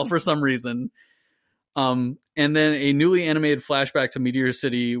style for some reason. And then a newly animated flashback to Meteor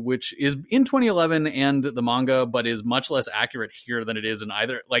City, which is in 2011 and the manga, but is much less accurate here than it is in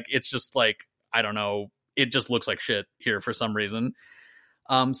either. Like, it's just like, I don't know. It just looks like shit here for some reason.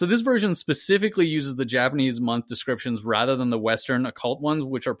 So this version specifically uses the Japanese month descriptions rather than the Western occult ones,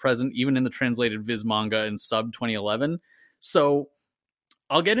 which are present even in the translated Viz manga in sub 2011. So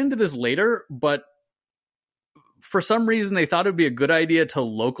I'll get into this later, but for some reason they thought it'd be a good idea to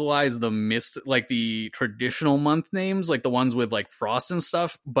localize the traditional month names, like the ones with like frost and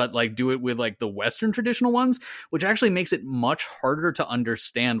stuff, but like do it with like the Western traditional ones, which actually makes it much harder to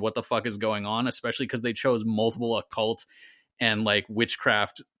understand what the fuck is going on, especially because they chose multiple occult and like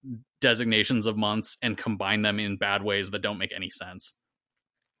witchcraft designations of months and combine them in bad ways that don't make any sense.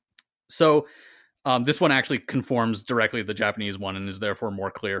 So this one actually conforms directly to the Japanese one and is therefore more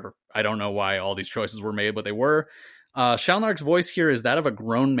clear. I don't know why all these choices were made, but they were. Shalnark's voice here is that of a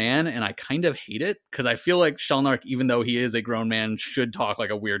grown man, and I kind of hate it because I feel like Shalnark, even though he is a grown man, should talk like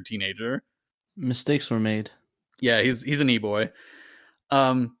a weird teenager. Mistakes were made. Yeah, he's an e-boy.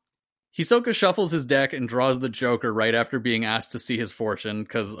 Hisoka shuffles his deck and draws the Joker right after being asked to see his fortune,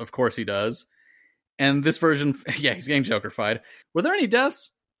 because of course he does. And this version, yeah, he's getting Joker-fied. Were there any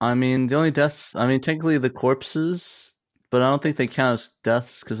deaths? I mean, the only deaths, technically the corpses, but I don't think they count as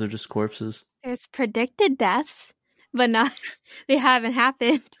deaths because they're just corpses. There's predicted deaths, but they haven't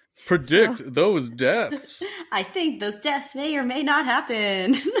happened. Predict those deaths. I think those deaths may or may not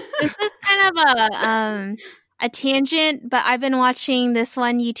happen. This is kind of a tangent, but I've been watching this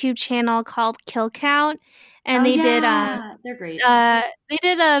one YouTube channel called Kill Count, and they're great. They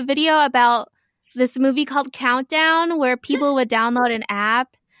did a video about this movie called Countdown, where people would download an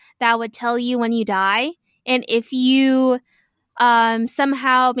app that would tell you when you die, and if you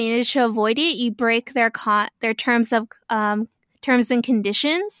somehow manage to avoid it, you break their terms and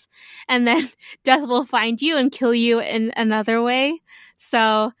conditions, and then death will find you and kill you in another way.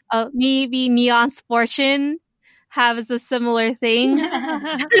 So maybe Neon's fortune has a similar thing.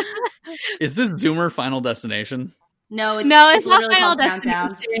 Is this Zoomer Final Destination? No, it's not Final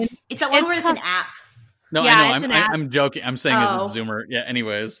Countdown. It's that one where it's an app. No, yeah, I know. I'm joking. I'm saying is it Zoomer? Yeah.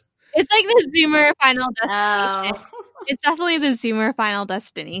 Anyways, it's like the Zoomer Final Destination. It's definitely the Zoomer Final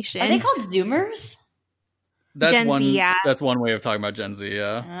Destination. Are they called Zoomers? That's Gen one. Z, yeah. That's one way of talking about Gen Z.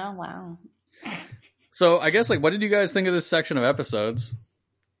 Yeah. Oh wow. So I guess what did you guys think of this section of episodes?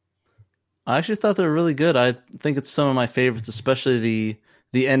 I actually thought they were really good. I think it's some of my favorites, especially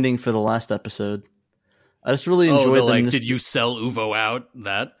the ending for the last episode. I just really enjoyed them. Did you sell Uvo out?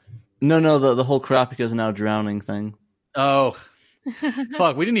 That? No, the whole Kurapika's now drowning thing. Oh,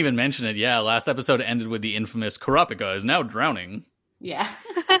 fuck! We didn't even mention it. Yeah, last episode ended with the infamous Kurapika is now drowning. Yeah.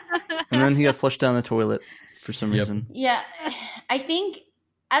 And then he got flushed down the toilet for some reason. Yeah, I think,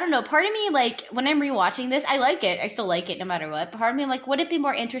 I don't know, part of me, like, when I'm rewatching this, I like it. I still like it no matter what. But part of me, like, would it be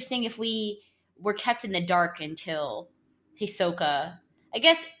more interesting if we were kept in the dark until Hisoka... I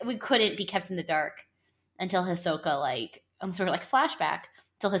guess we couldn't be kept in the dark until Hisoka, like, sort of like flashback,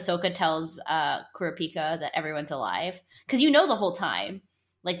 until Hisoka tells Kurapika that everyone's alive. Because you know the whole time.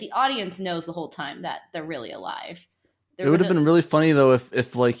 Like, the audience knows the whole time that they're really alive. It would have been really funny, though,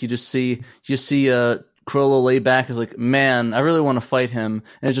 if like, you see Chrollo lay back is like, man, I really want to fight him,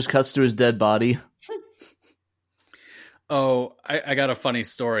 and it just cuts to his dead body. Oh, I got a funny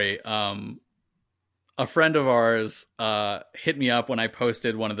story. A friend of ours hit me up when I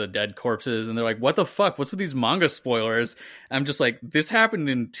posted one of the dead corpses, and they're like, what the fuck? What's with these manga spoilers? I'm just like, this happened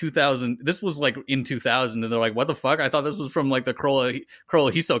in 2000. This was like in 2000. And they're like, what the fuck? I thought this was from like the Chrollo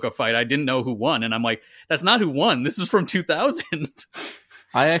Hisoka fight. I didn't know who won. And I'm like, that's not who won. This is from 2000.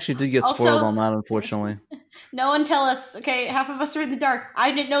 I actually did get spoiled on that, unfortunately. No one tell us. Okay, half of us are in the dark.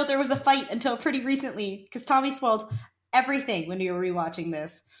 I didn't know there was a fight until pretty recently, because Tommy spoiled everything when we were rewatching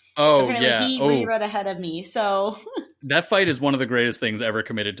this. Oh, so apparently yeah. He reread ahead of me, so... That fight is one of the greatest things ever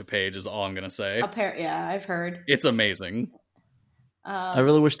committed to page, is all I'm going to say. Yeah, I've heard. It's amazing. I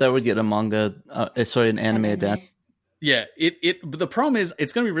really wish that would get a manga, an anime adaptation. Yeah, but the problem is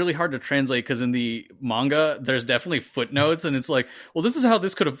it's going to be really hard to translate, because in the manga, there's definitely footnotes, and it's like, well, this is how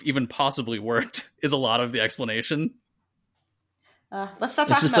this could have even possibly worked, is a lot of the explanation. Let's stop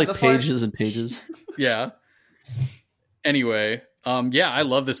talking about it's just like before. pages and pages. Yeah. Anyway, I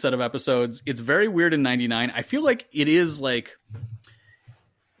love this set of episodes. It's very weird in 99. I feel like it is like,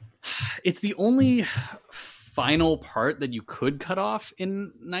 it's the only final part that you could cut off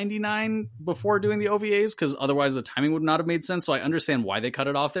in 99 before doing the OVAs, because otherwise the timing would not have made sense. So I understand why they cut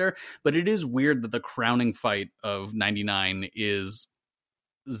it off there, but it is weird that the crowning fight of 99 is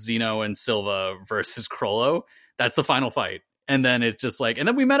Zeno and Silva versus Chrollo. That's the final fight. And then it's just like, and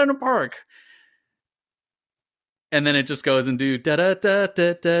then we met in a park. And then it just goes and do da da da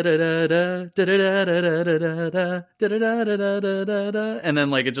da da da da da da da da da da da, and then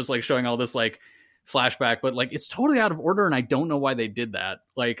like it just like showing all this like flashback, but like it's totally out of order, and I don't know why they did that.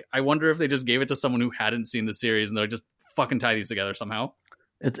 Like, I wonder if they just gave it to someone who hadn't seen the series, and they're just fucking tie these together somehow.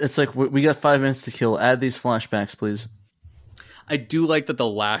 It's like, we got 5 minutes to kill. Add these flashbacks, please. I do like that the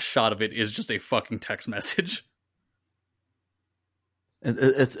last shot of it is just a fucking text message.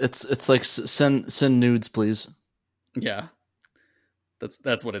 It's like send nudes, please. Yeah,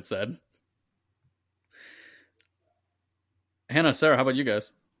 that's what it said. Hannah, Sarah, how about you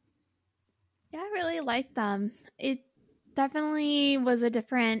guys? Yeah, I really liked them. It definitely was a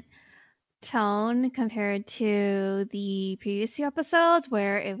different tone compared to the previous two episodes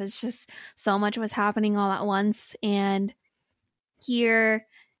where it was just so much was happening all at once. And here,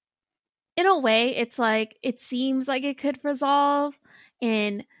 in a way, it's like it seems like it could resolve.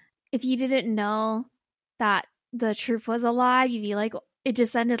 And if you didn't know that the troop was alive, you'd be like, it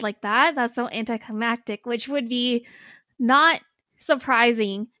just ended like that. That's so anticlimactic, which would be not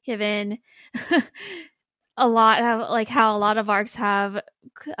surprising given a lot of like how a lot of arcs have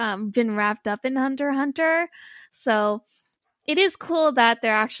been wrapped up in Hunter x Hunter. So it is cool that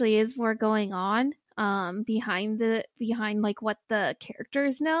there actually is more going on behind like what the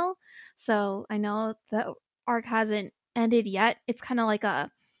characters know. So I know the arc hasn't ended yet. It's kind of like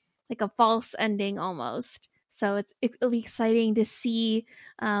a false ending almost. So it'll be exciting to see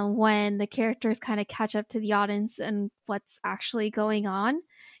when the characters kind of catch up to the audience and what's actually going on,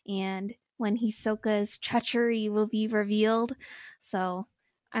 and when Hisoka's treachery will be revealed. So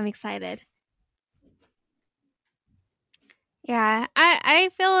I'm excited. Yeah, I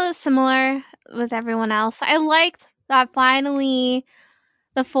feel similar with everyone else. I liked that finally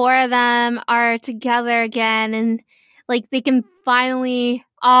the four of them are together again, and like they can finally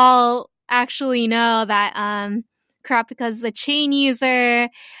all actually know that Kurapika's the chain user,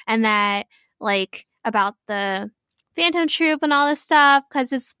 and that like about the Phantom Troop and all this stuff,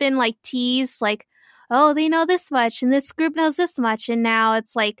 because it's been like teased like, oh, they know this much and this group knows this much, and now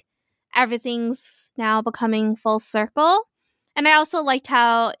it's like everything's now becoming full circle. And I also liked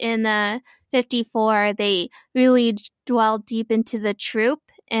how in the 54 they really dwelled deep into the troop,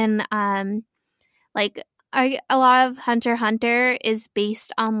 and like a lot of Hunter x Hunter is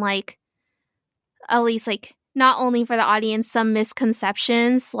based on like at least like not only for the audience some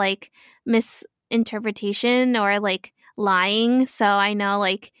misconceptions like misinterpretation or like lying. So I know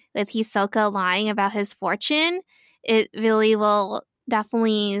like with Hisoka lying about his fortune, it really will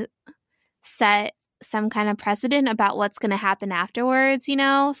definitely set some kind of precedent about what's going to happen afterwards, you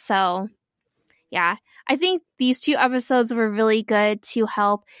know? So, yeah. I think these two episodes were really good to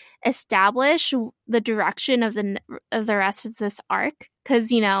help establish the direction of the rest of this arc,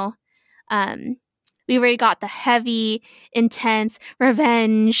 cuz you know, we already got the heavy, intense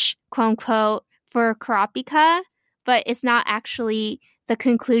revenge, quote unquote, for Kurapika, but it's not actually the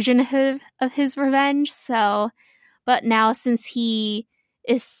conclusion of his revenge. So, but now since he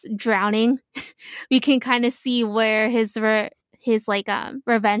is drowning, we can kind of see where his like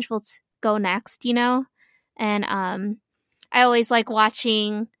revenge will go next, you know. And I always like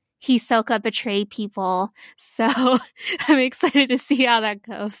watching Hisoka betray people, so I'm excited to see how that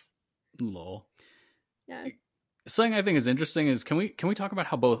goes. Lol. Yeah. Something I think is interesting is can we talk about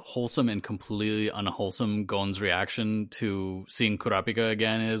how both wholesome and completely unwholesome Gon's reaction to seeing Kurapika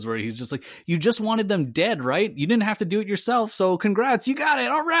again is, where he's just like, you just wanted them dead, right? You didn't have to do it yourself, so congrats, you got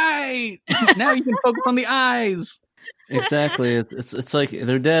it, all right. Now you can focus on the eyes. Exactly. It's like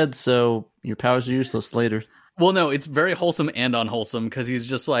they're dead, so your powers are useless later. Well, no, it's very wholesome and unwholesome, because he's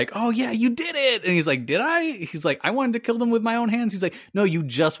just like, oh yeah, you did it. And he's like, did I? He's like, I wanted to kill them with my own hands. He's like, no, you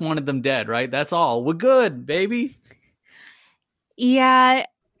just wanted them dead, right? That's all. We're good, baby. Yeah,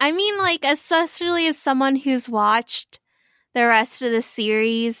 I mean, like, especially as someone who's watched the rest of the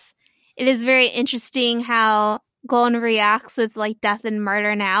series, it is very interesting how Gon reacts with, like, death and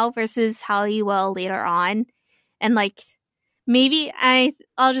murder now versus how he will later on. And, like, maybe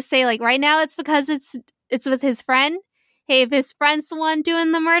I'll just say, like, right now it's because it's with his friend. Hey, if his friend's the one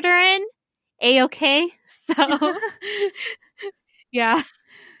doing the murdering, A-okay. So, yeah.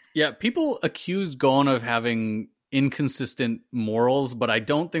 Yeah, people accuse Gon of having inconsistent morals, but I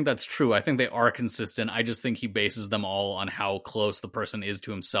don't think that's true. I think they are consistent. I just think he bases them all on how close the person is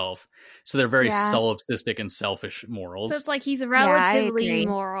to himself. So they're very solipsistic and selfish morals. So it's like he's relatively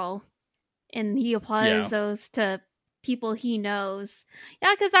moral, and he applies those to people he knows.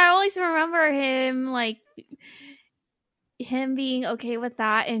 Yeah, because I always remember him like him being okay with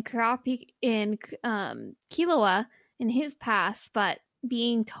that in Kurapika in Killua in his past, but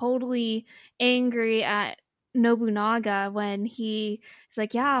being totally angry at Nobunaga when he's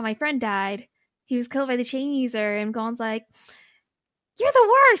like, yeah, my friend died. He was killed by the chain user, and Gon's like, you're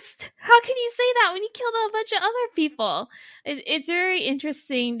the worst! How can you say that when you killed a bunch of other people? It's very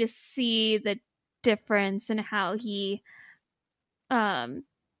interesting to see the difference in how he perceives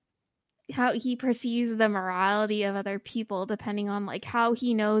the morality of other people, depending on like how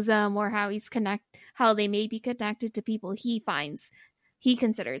he knows them or how they may be connected to people he finds he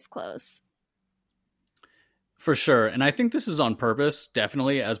considers close. For sure. And I think this is on purpose,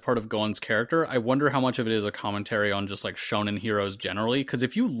 definitely, as part of Goen's character. I wonder how much of it is a commentary on just like shonen heroes generally. Because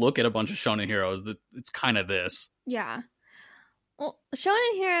if you look at a bunch of shonen heroes, it's kind of this. Yeah. Well,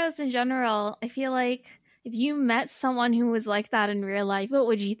 shonen heroes in general, I feel like if you met someone who was like that in real life, what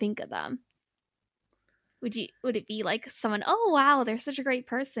would you think of them? Would it be like someone, oh wow, they're such a great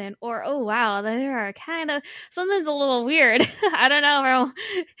person, or oh wow, they're kind of something's a little weird. I don't know, bro.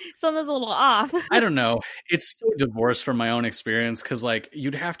 Something's a little off. I don't know. It's so divorced from my own experience because like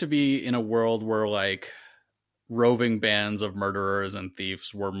you'd have to be in a world where like roving bands of murderers and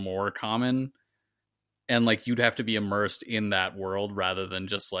thieves were more common, and like you'd have to be immersed in that world rather than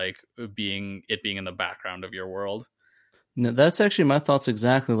just like being in the background of your world. No, that's actually my thoughts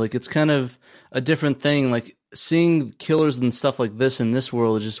exactly. Like, it's kind of a different thing. Like, seeing killers and stuff like this in this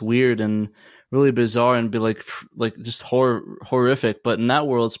world is just weird and really bizarre and be like just horrific. But in that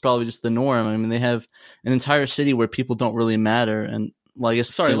world, it's probably just the norm. I mean, they have an entire city where people don't really matter. And, well, I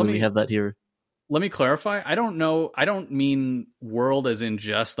guess we have that here. Let me clarify. I don't mean world as in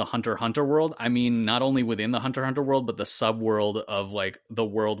just the Hunter x Hunter world. I mean, not only within the Hunter x Hunter world, but the sub-world of, like, the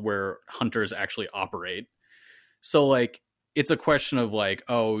world where hunters actually operate. So, like, it's a question of, like,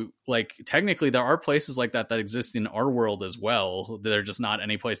 oh, like, technically there are places like that exist in our world as well. They're just not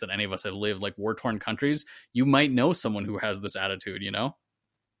any place that any of us have lived, like war-torn countries. You might know someone who has this attitude, you know?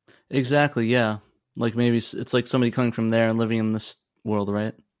 Exactly, yeah. Like, maybe it's like somebody coming from there and living in this world,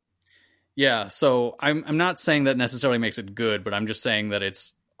 right? Yeah, so I'm not saying that necessarily makes it good, but I'm just saying that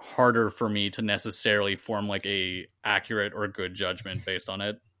it's harder for me to necessarily form, like, a accurate or good judgment based on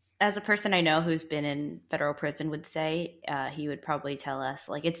it. As a person I know who's been in federal prison would say, he would probably tell us,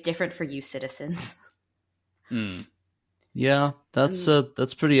 like, it's different for you citizens. Yeah,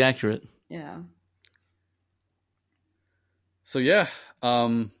 that's pretty accurate. Yeah. So yeah,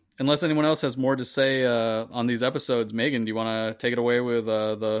 unless anyone else has more to say on these episodes, Megan, do you want to take it away with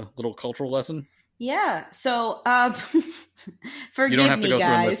the little cultural lesson? Yeah. So, forgive you don't have to me, go guys.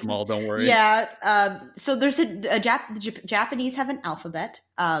 through and list them all. Don't worry. Yeah. So there's the Japanese have an alphabet.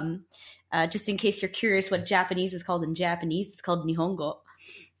 Just in case you're curious what Japanese is called in Japanese, it's called Nihongo.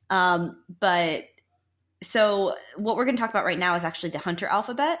 But so what we're going to talk about right now is actually the Hunter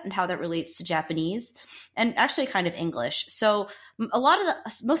alphabet and how that relates to Japanese and actually kind of English. So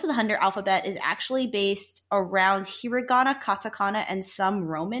most of the Hunter alphabet is actually based around hiragana, katakana, and some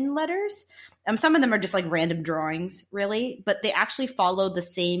Roman letters. Some of them are just like random drawings, really, but they actually follow the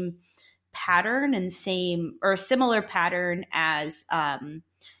same pattern and similar pattern as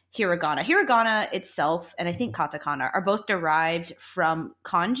hiragana. Hiragana itself and I think katakana are both derived from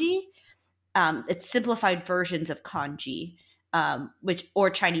kanji. It's simplified versions of kanji, or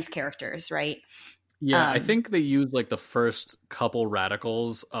Chinese characters, right? Yeah, I think they use like the first couple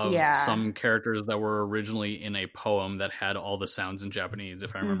radicals of some characters that were originally in a poem that had all the sounds in Japanese,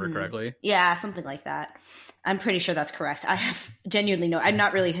 if I remember correctly. Yeah, something like that. I'm pretty sure that's correct. I have genuinely I'm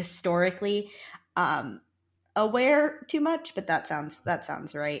not really historically aware too much, but that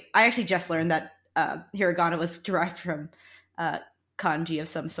sounds right. I actually just learned that hiragana was derived from kanji of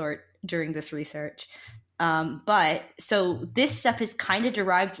some sort during this research. But so this stuff is kind of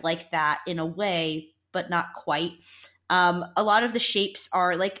derived like that in a way, but not quite. A lot of the shapes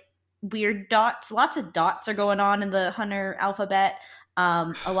are like weird dots. Lots of dots are going on in the Hunter alphabet.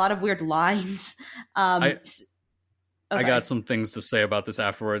 A lot of weird lines. I got some things to say about this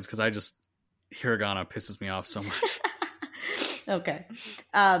afterwards because hiragana pisses me off so much. Okay.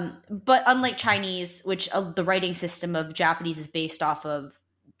 But unlike Chinese, which the writing system of Japanese is based off of,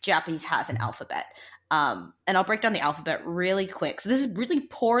 Japanese has an alphabet. And I'll break down the alphabet really quick. So this is really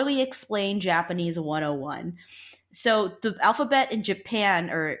poorly explained Japanese 101. So the alphabet in Japan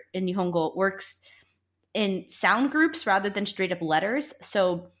or in Nihongo works in sound groups rather than straight up letters.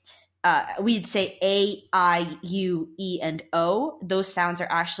 So we'd say A, I, U, E, and O. Those sounds are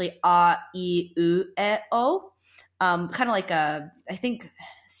actually A, I, U, E, O. Kind of like I think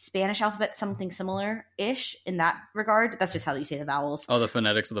Spanish alphabet, something similar-ish in that regard. That's just how you say the vowels. Oh, the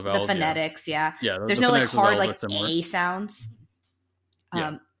phonetics of the vowels. The phonetics, yeah. There's no like hard like A sounds.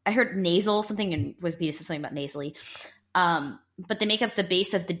 Yeah. I heard nasal, something in Wikipedia says something about nasally. But they make up the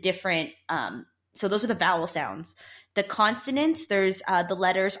base of the different, so those are the vowel sounds. The consonants, there's the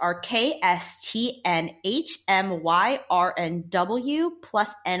letters are K, S, T, N, H, M, Y, R, and W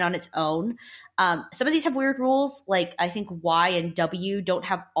plus N on its own. Some of these have weird rules, like I think Y and W don't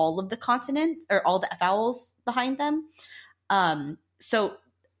have all of the consonants or all the vowels behind them. So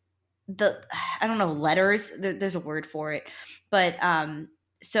I don't know, letters, there's a word for it. But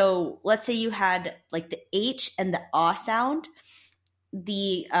so let's say you had like the H and the A sound.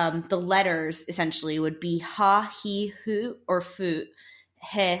 the letters essentially would be ha, he, hu, or fu,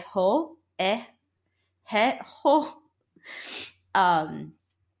 he, ho, he, ho.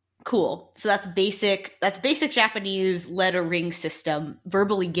 Cool. So that's basic Japanese lettering system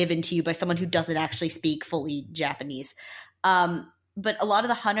verbally given to you by someone who doesn't actually speak fully Japanese. But a lot of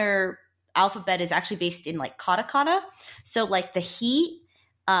the Hunter alphabet is actually based in like katakana. So like the he,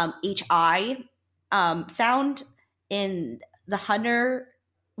 hi sound in the Hunter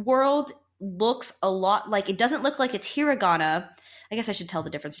world looks a lot like, it doesn't look like it's hiragana. I guess I should tell the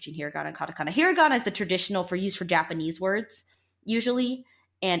difference between hiragana and katakana. Hiragana is the traditional use for Japanese words usually,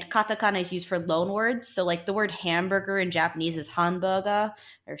 and katakana is used for loan words. So like the word hamburger in Japanese is hanburger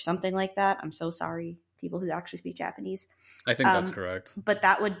or something like that. I'm so sorry, people who actually speak Japanese. I think that's correct. But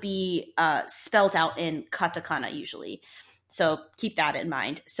that would be spelled out in katakana usually. So keep that in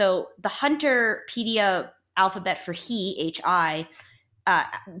mind. So the Hunterpedia alphabet for he, hi,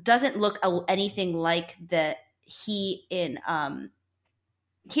 doesn't look anything like the he in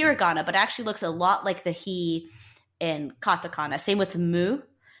hiragana, but actually looks a lot like the he in katakana. Same with mu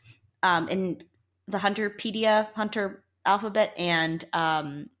in the Hunter alphabet and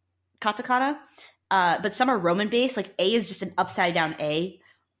katakana. But some are Roman based. Like A is just an upside down A.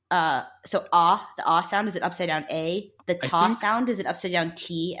 So the ah sound is an upside down A. The ta sound is an upside down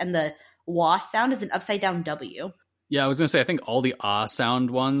T, and the wa sound is an upside down W. Yeah, I was gonna say I think all the ah sound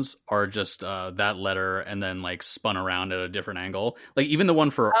ones are just that letter and then like spun around at a different angle. Like even the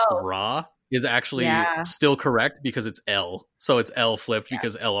one for ra is actually still correct because it's L. So it's L flipped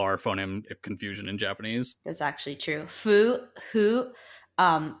because LR phoneme confusion in Japanese. That's actually true. Fu, hu,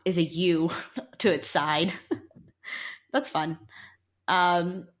 is a U to its side. That's fun.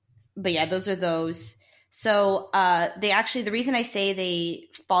 But yeah, those are those. So the reason I say they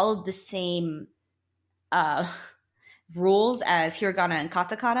followed the same rules as hiragana and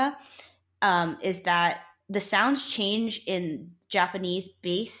katakana is that the sounds change in Japanese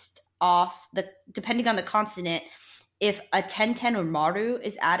based off depending on the consonant. If a ten or maru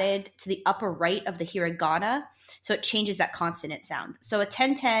is added to the upper right of the hiragana, so it changes that consonant sound. So a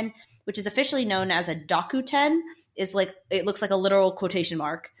ten, which is officially known as a dakuten, is like, it looks like a literal quotation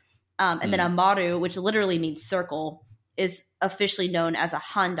mark. And then a maru, which literally means circle, is officially known as a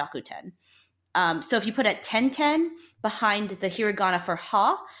handakuten. So if you put a ten behind the hiragana for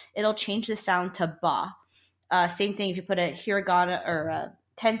ha, it'll change the sound to ba. Same thing if you put a hiragana or a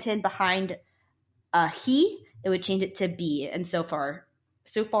ten behind a he, it would change it to B, and so far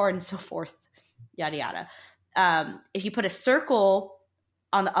and so forth, yada yada. If you put a circle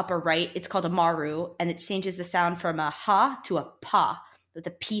on the upper right, it's called a maru, and it changes the sound from a ha to a pa, with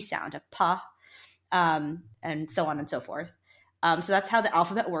the P sound, a pa, and so on and so forth. So that's how the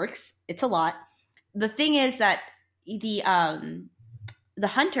alphabet works. It's a lot. The thing is that the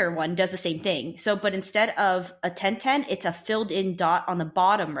Hunter one does the same thing. So, but instead of a ten, it's a filled in dot on the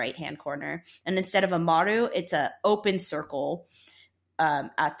bottom right hand corner, and instead of a maru, it's a open circle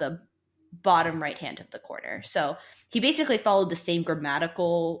at the bottom right hand of the corner. So he basically followed the same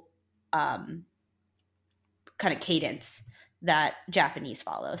grammatical kind of cadence that Japanese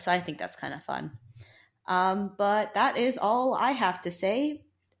follow. So I think that's kind of fun. But that is all I have to say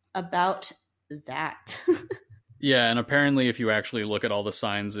about that. Yeah, and apparently if you actually look at all the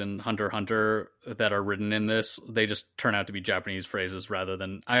signs in Hunter x Hunter that are written in this, they just turn out to be Japanese phrases rather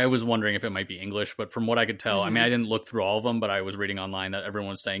than... I was wondering if it might be English, but from what I could tell, I mean, I didn't look through all of them, but I was reading online that everyone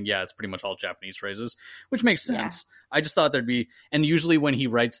was saying, yeah, it's pretty much all Japanese phrases, which makes sense. Yeah. I just thought there'd be... And usually when he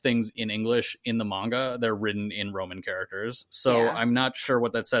writes things in English in the manga, they're written in Roman characters. So I'm not sure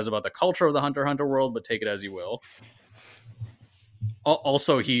what that says about the culture of the Hunter x Hunter world, but take it as you will.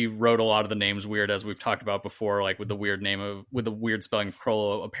 Also, he wrote a lot of the names weird, as we've talked about before, like with the weird spelling of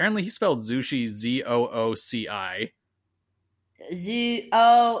Crollo. Apparently, he spelled Zushi Zooci.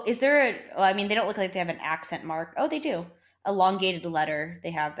 Is there I mean, they don't look like they have an accent mark. Oh, they do. Elongated letter.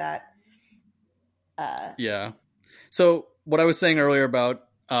 They have that. Yeah. So what I was saying earlier about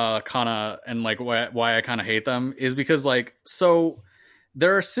kana and like why I kind of hate them is because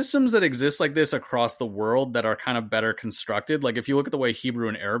there are systems that exist like this across the world that are kind of better constructed. Like if you look at the way Hebrew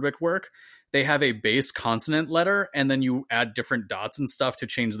and Arabic work, they have a base consonant letter and then you add different dots and stuff to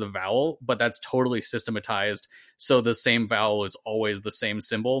change the vowel, but that's totally systematized. So the same vowel is always the same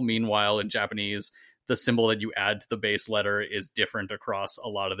symbol. Meanwhile, in Japanese, the symbol that you add to the base letter is different across a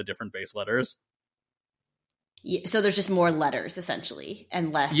lot of the different base letters. Yeah, so there's just more letters essentially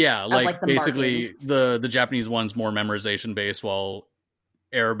and less. Yeah, like the basically markings. the Japanese one's more memorization based, while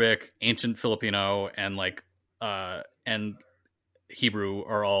Arabic, ancient Filipino, and and Hebrew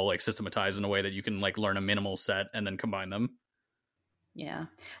are all like systematized in a way that you can like learn a minimal set and then combine them. Yeah.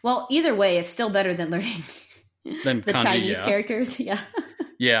 Well, either way, it's still better than learning Than the kanji, Chinese yeah. characters. Yeah.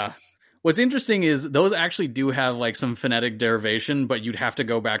 Yeah. What's interesting is those actually do have like some phonetic derivation, but you'd have to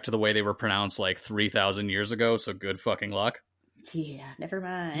go back to the way they were pronounced like 3,000 years ago. So good fucking luck. Yeah, never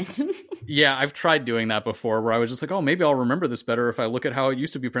mind. Yeah, I've tried doing that before where I was just like, oh, maybe I'll remember this better if I look at how it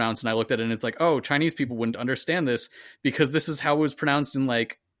used to be pronounced. And I looked at it and it's like, oh, Chinese people wouldn't understand this because this is how it was pronounced in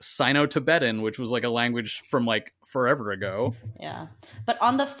like Sino-Tibetan, which was like a language from like forever ago. Yeah. But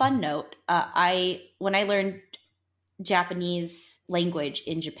on the fun note, when I learned Japanese language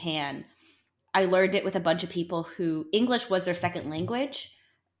in Japan, I learned it with a bunch of people who English was their second language,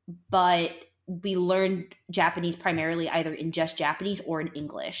 but we learned Japanese primarily either in just Japanese or in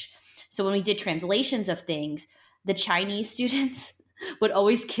English. So when we did translations of things, the Chinese students would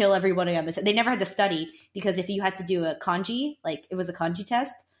always kill everybody on this. They never had to study because if you had to do a kanji, like it was a kanji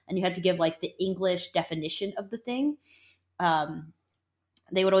test, and you had to give like the English definition of the thing,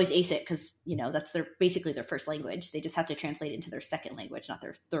 they would always ace it because, you know, that's basically their first language. They just have to translate it into their second language, not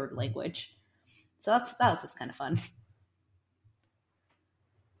their third language. So that was just kind of fun.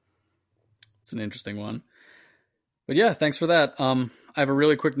 It's an interesting one. But yeah, thanks for that. I have a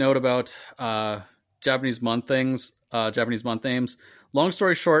really quick note about Japanese month names. Long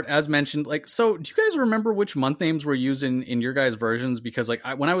story short, as mentioned, like, so do you guys remember which month names were used in your guys' versions? Because like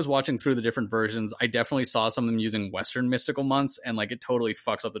when I was watching through the different versions, I definitely saw some of them using Western mystical months, and like it totally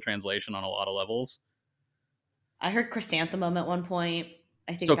fucks up the translation on a lot of levels. I heard chrysanthemum at one point.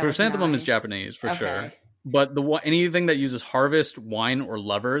 I think so. Chrysanthemum is Japanese for sure. But anything that uses harvest, wine, or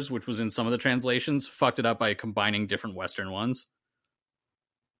lovers, which was in some of the translations, fucked it up by combining different Western ones.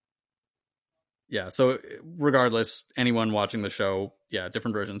 Yeah, so regardless, anyone watching the show, yeah,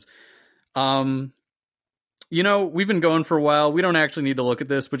 different versions. You know, we've been going for a while. We don't actually need to look at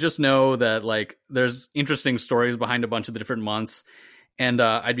this, but just know that like there's interesting stories behind a bunch of the different months, and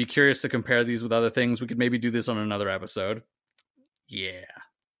I'd be curious to compare these with other things. We could maybe do this on another episode. Yeah.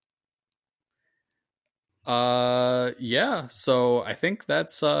 Yeah, so I think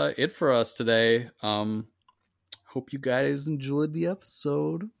that's it for us today. Hope you guys enjoyed the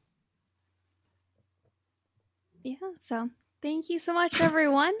episode. Yeah, so thank you so much,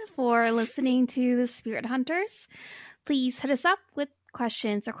 everyone, for listening to the Spirit Hunters. Please hit us up with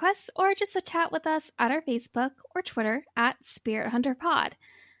questions, requests, or just a chat with us at our Facebook or Twitter at Spirit Hunter Pod.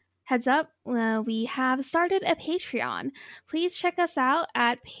 Heads up, we have started a Patreon. Please check us out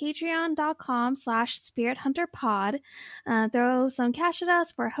at patreon.com/spirithunterpod. Throw some cash at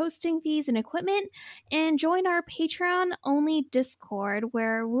us for hosting fees and equipment, and join our Patreon-only Discord,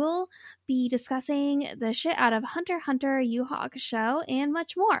 where we'll be discussing the shit out of Hunter x Hunter, Yu Hakusho, and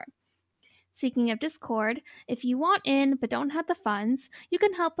much more. Speaking of Discord, if you want in but don't have the funds, you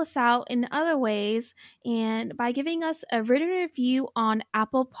can help us out in other ways and by giving us a written review on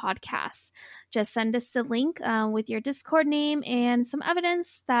Apple Podcasts. Just send us the link with your Discord name and some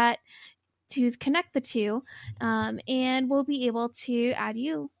evidence that to connect the two, and we'll be able to add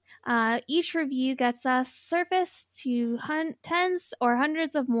you. Each review gets us service to tens or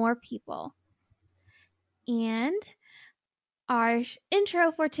hundreds of more people. And our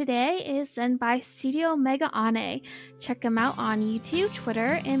intro for today is done by Studio Mega Ane. Check them out on YouTube,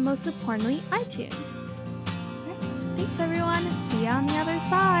 Twitter, and most importantly, iTunes. Right. Thanks, everyone. See you on the other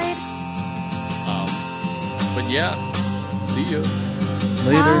side. But yeah, see you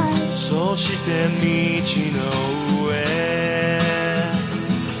later. そして道の上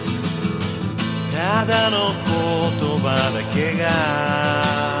ただの言葉だけが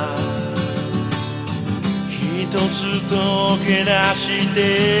一つ溶け出し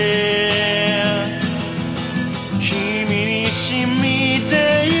て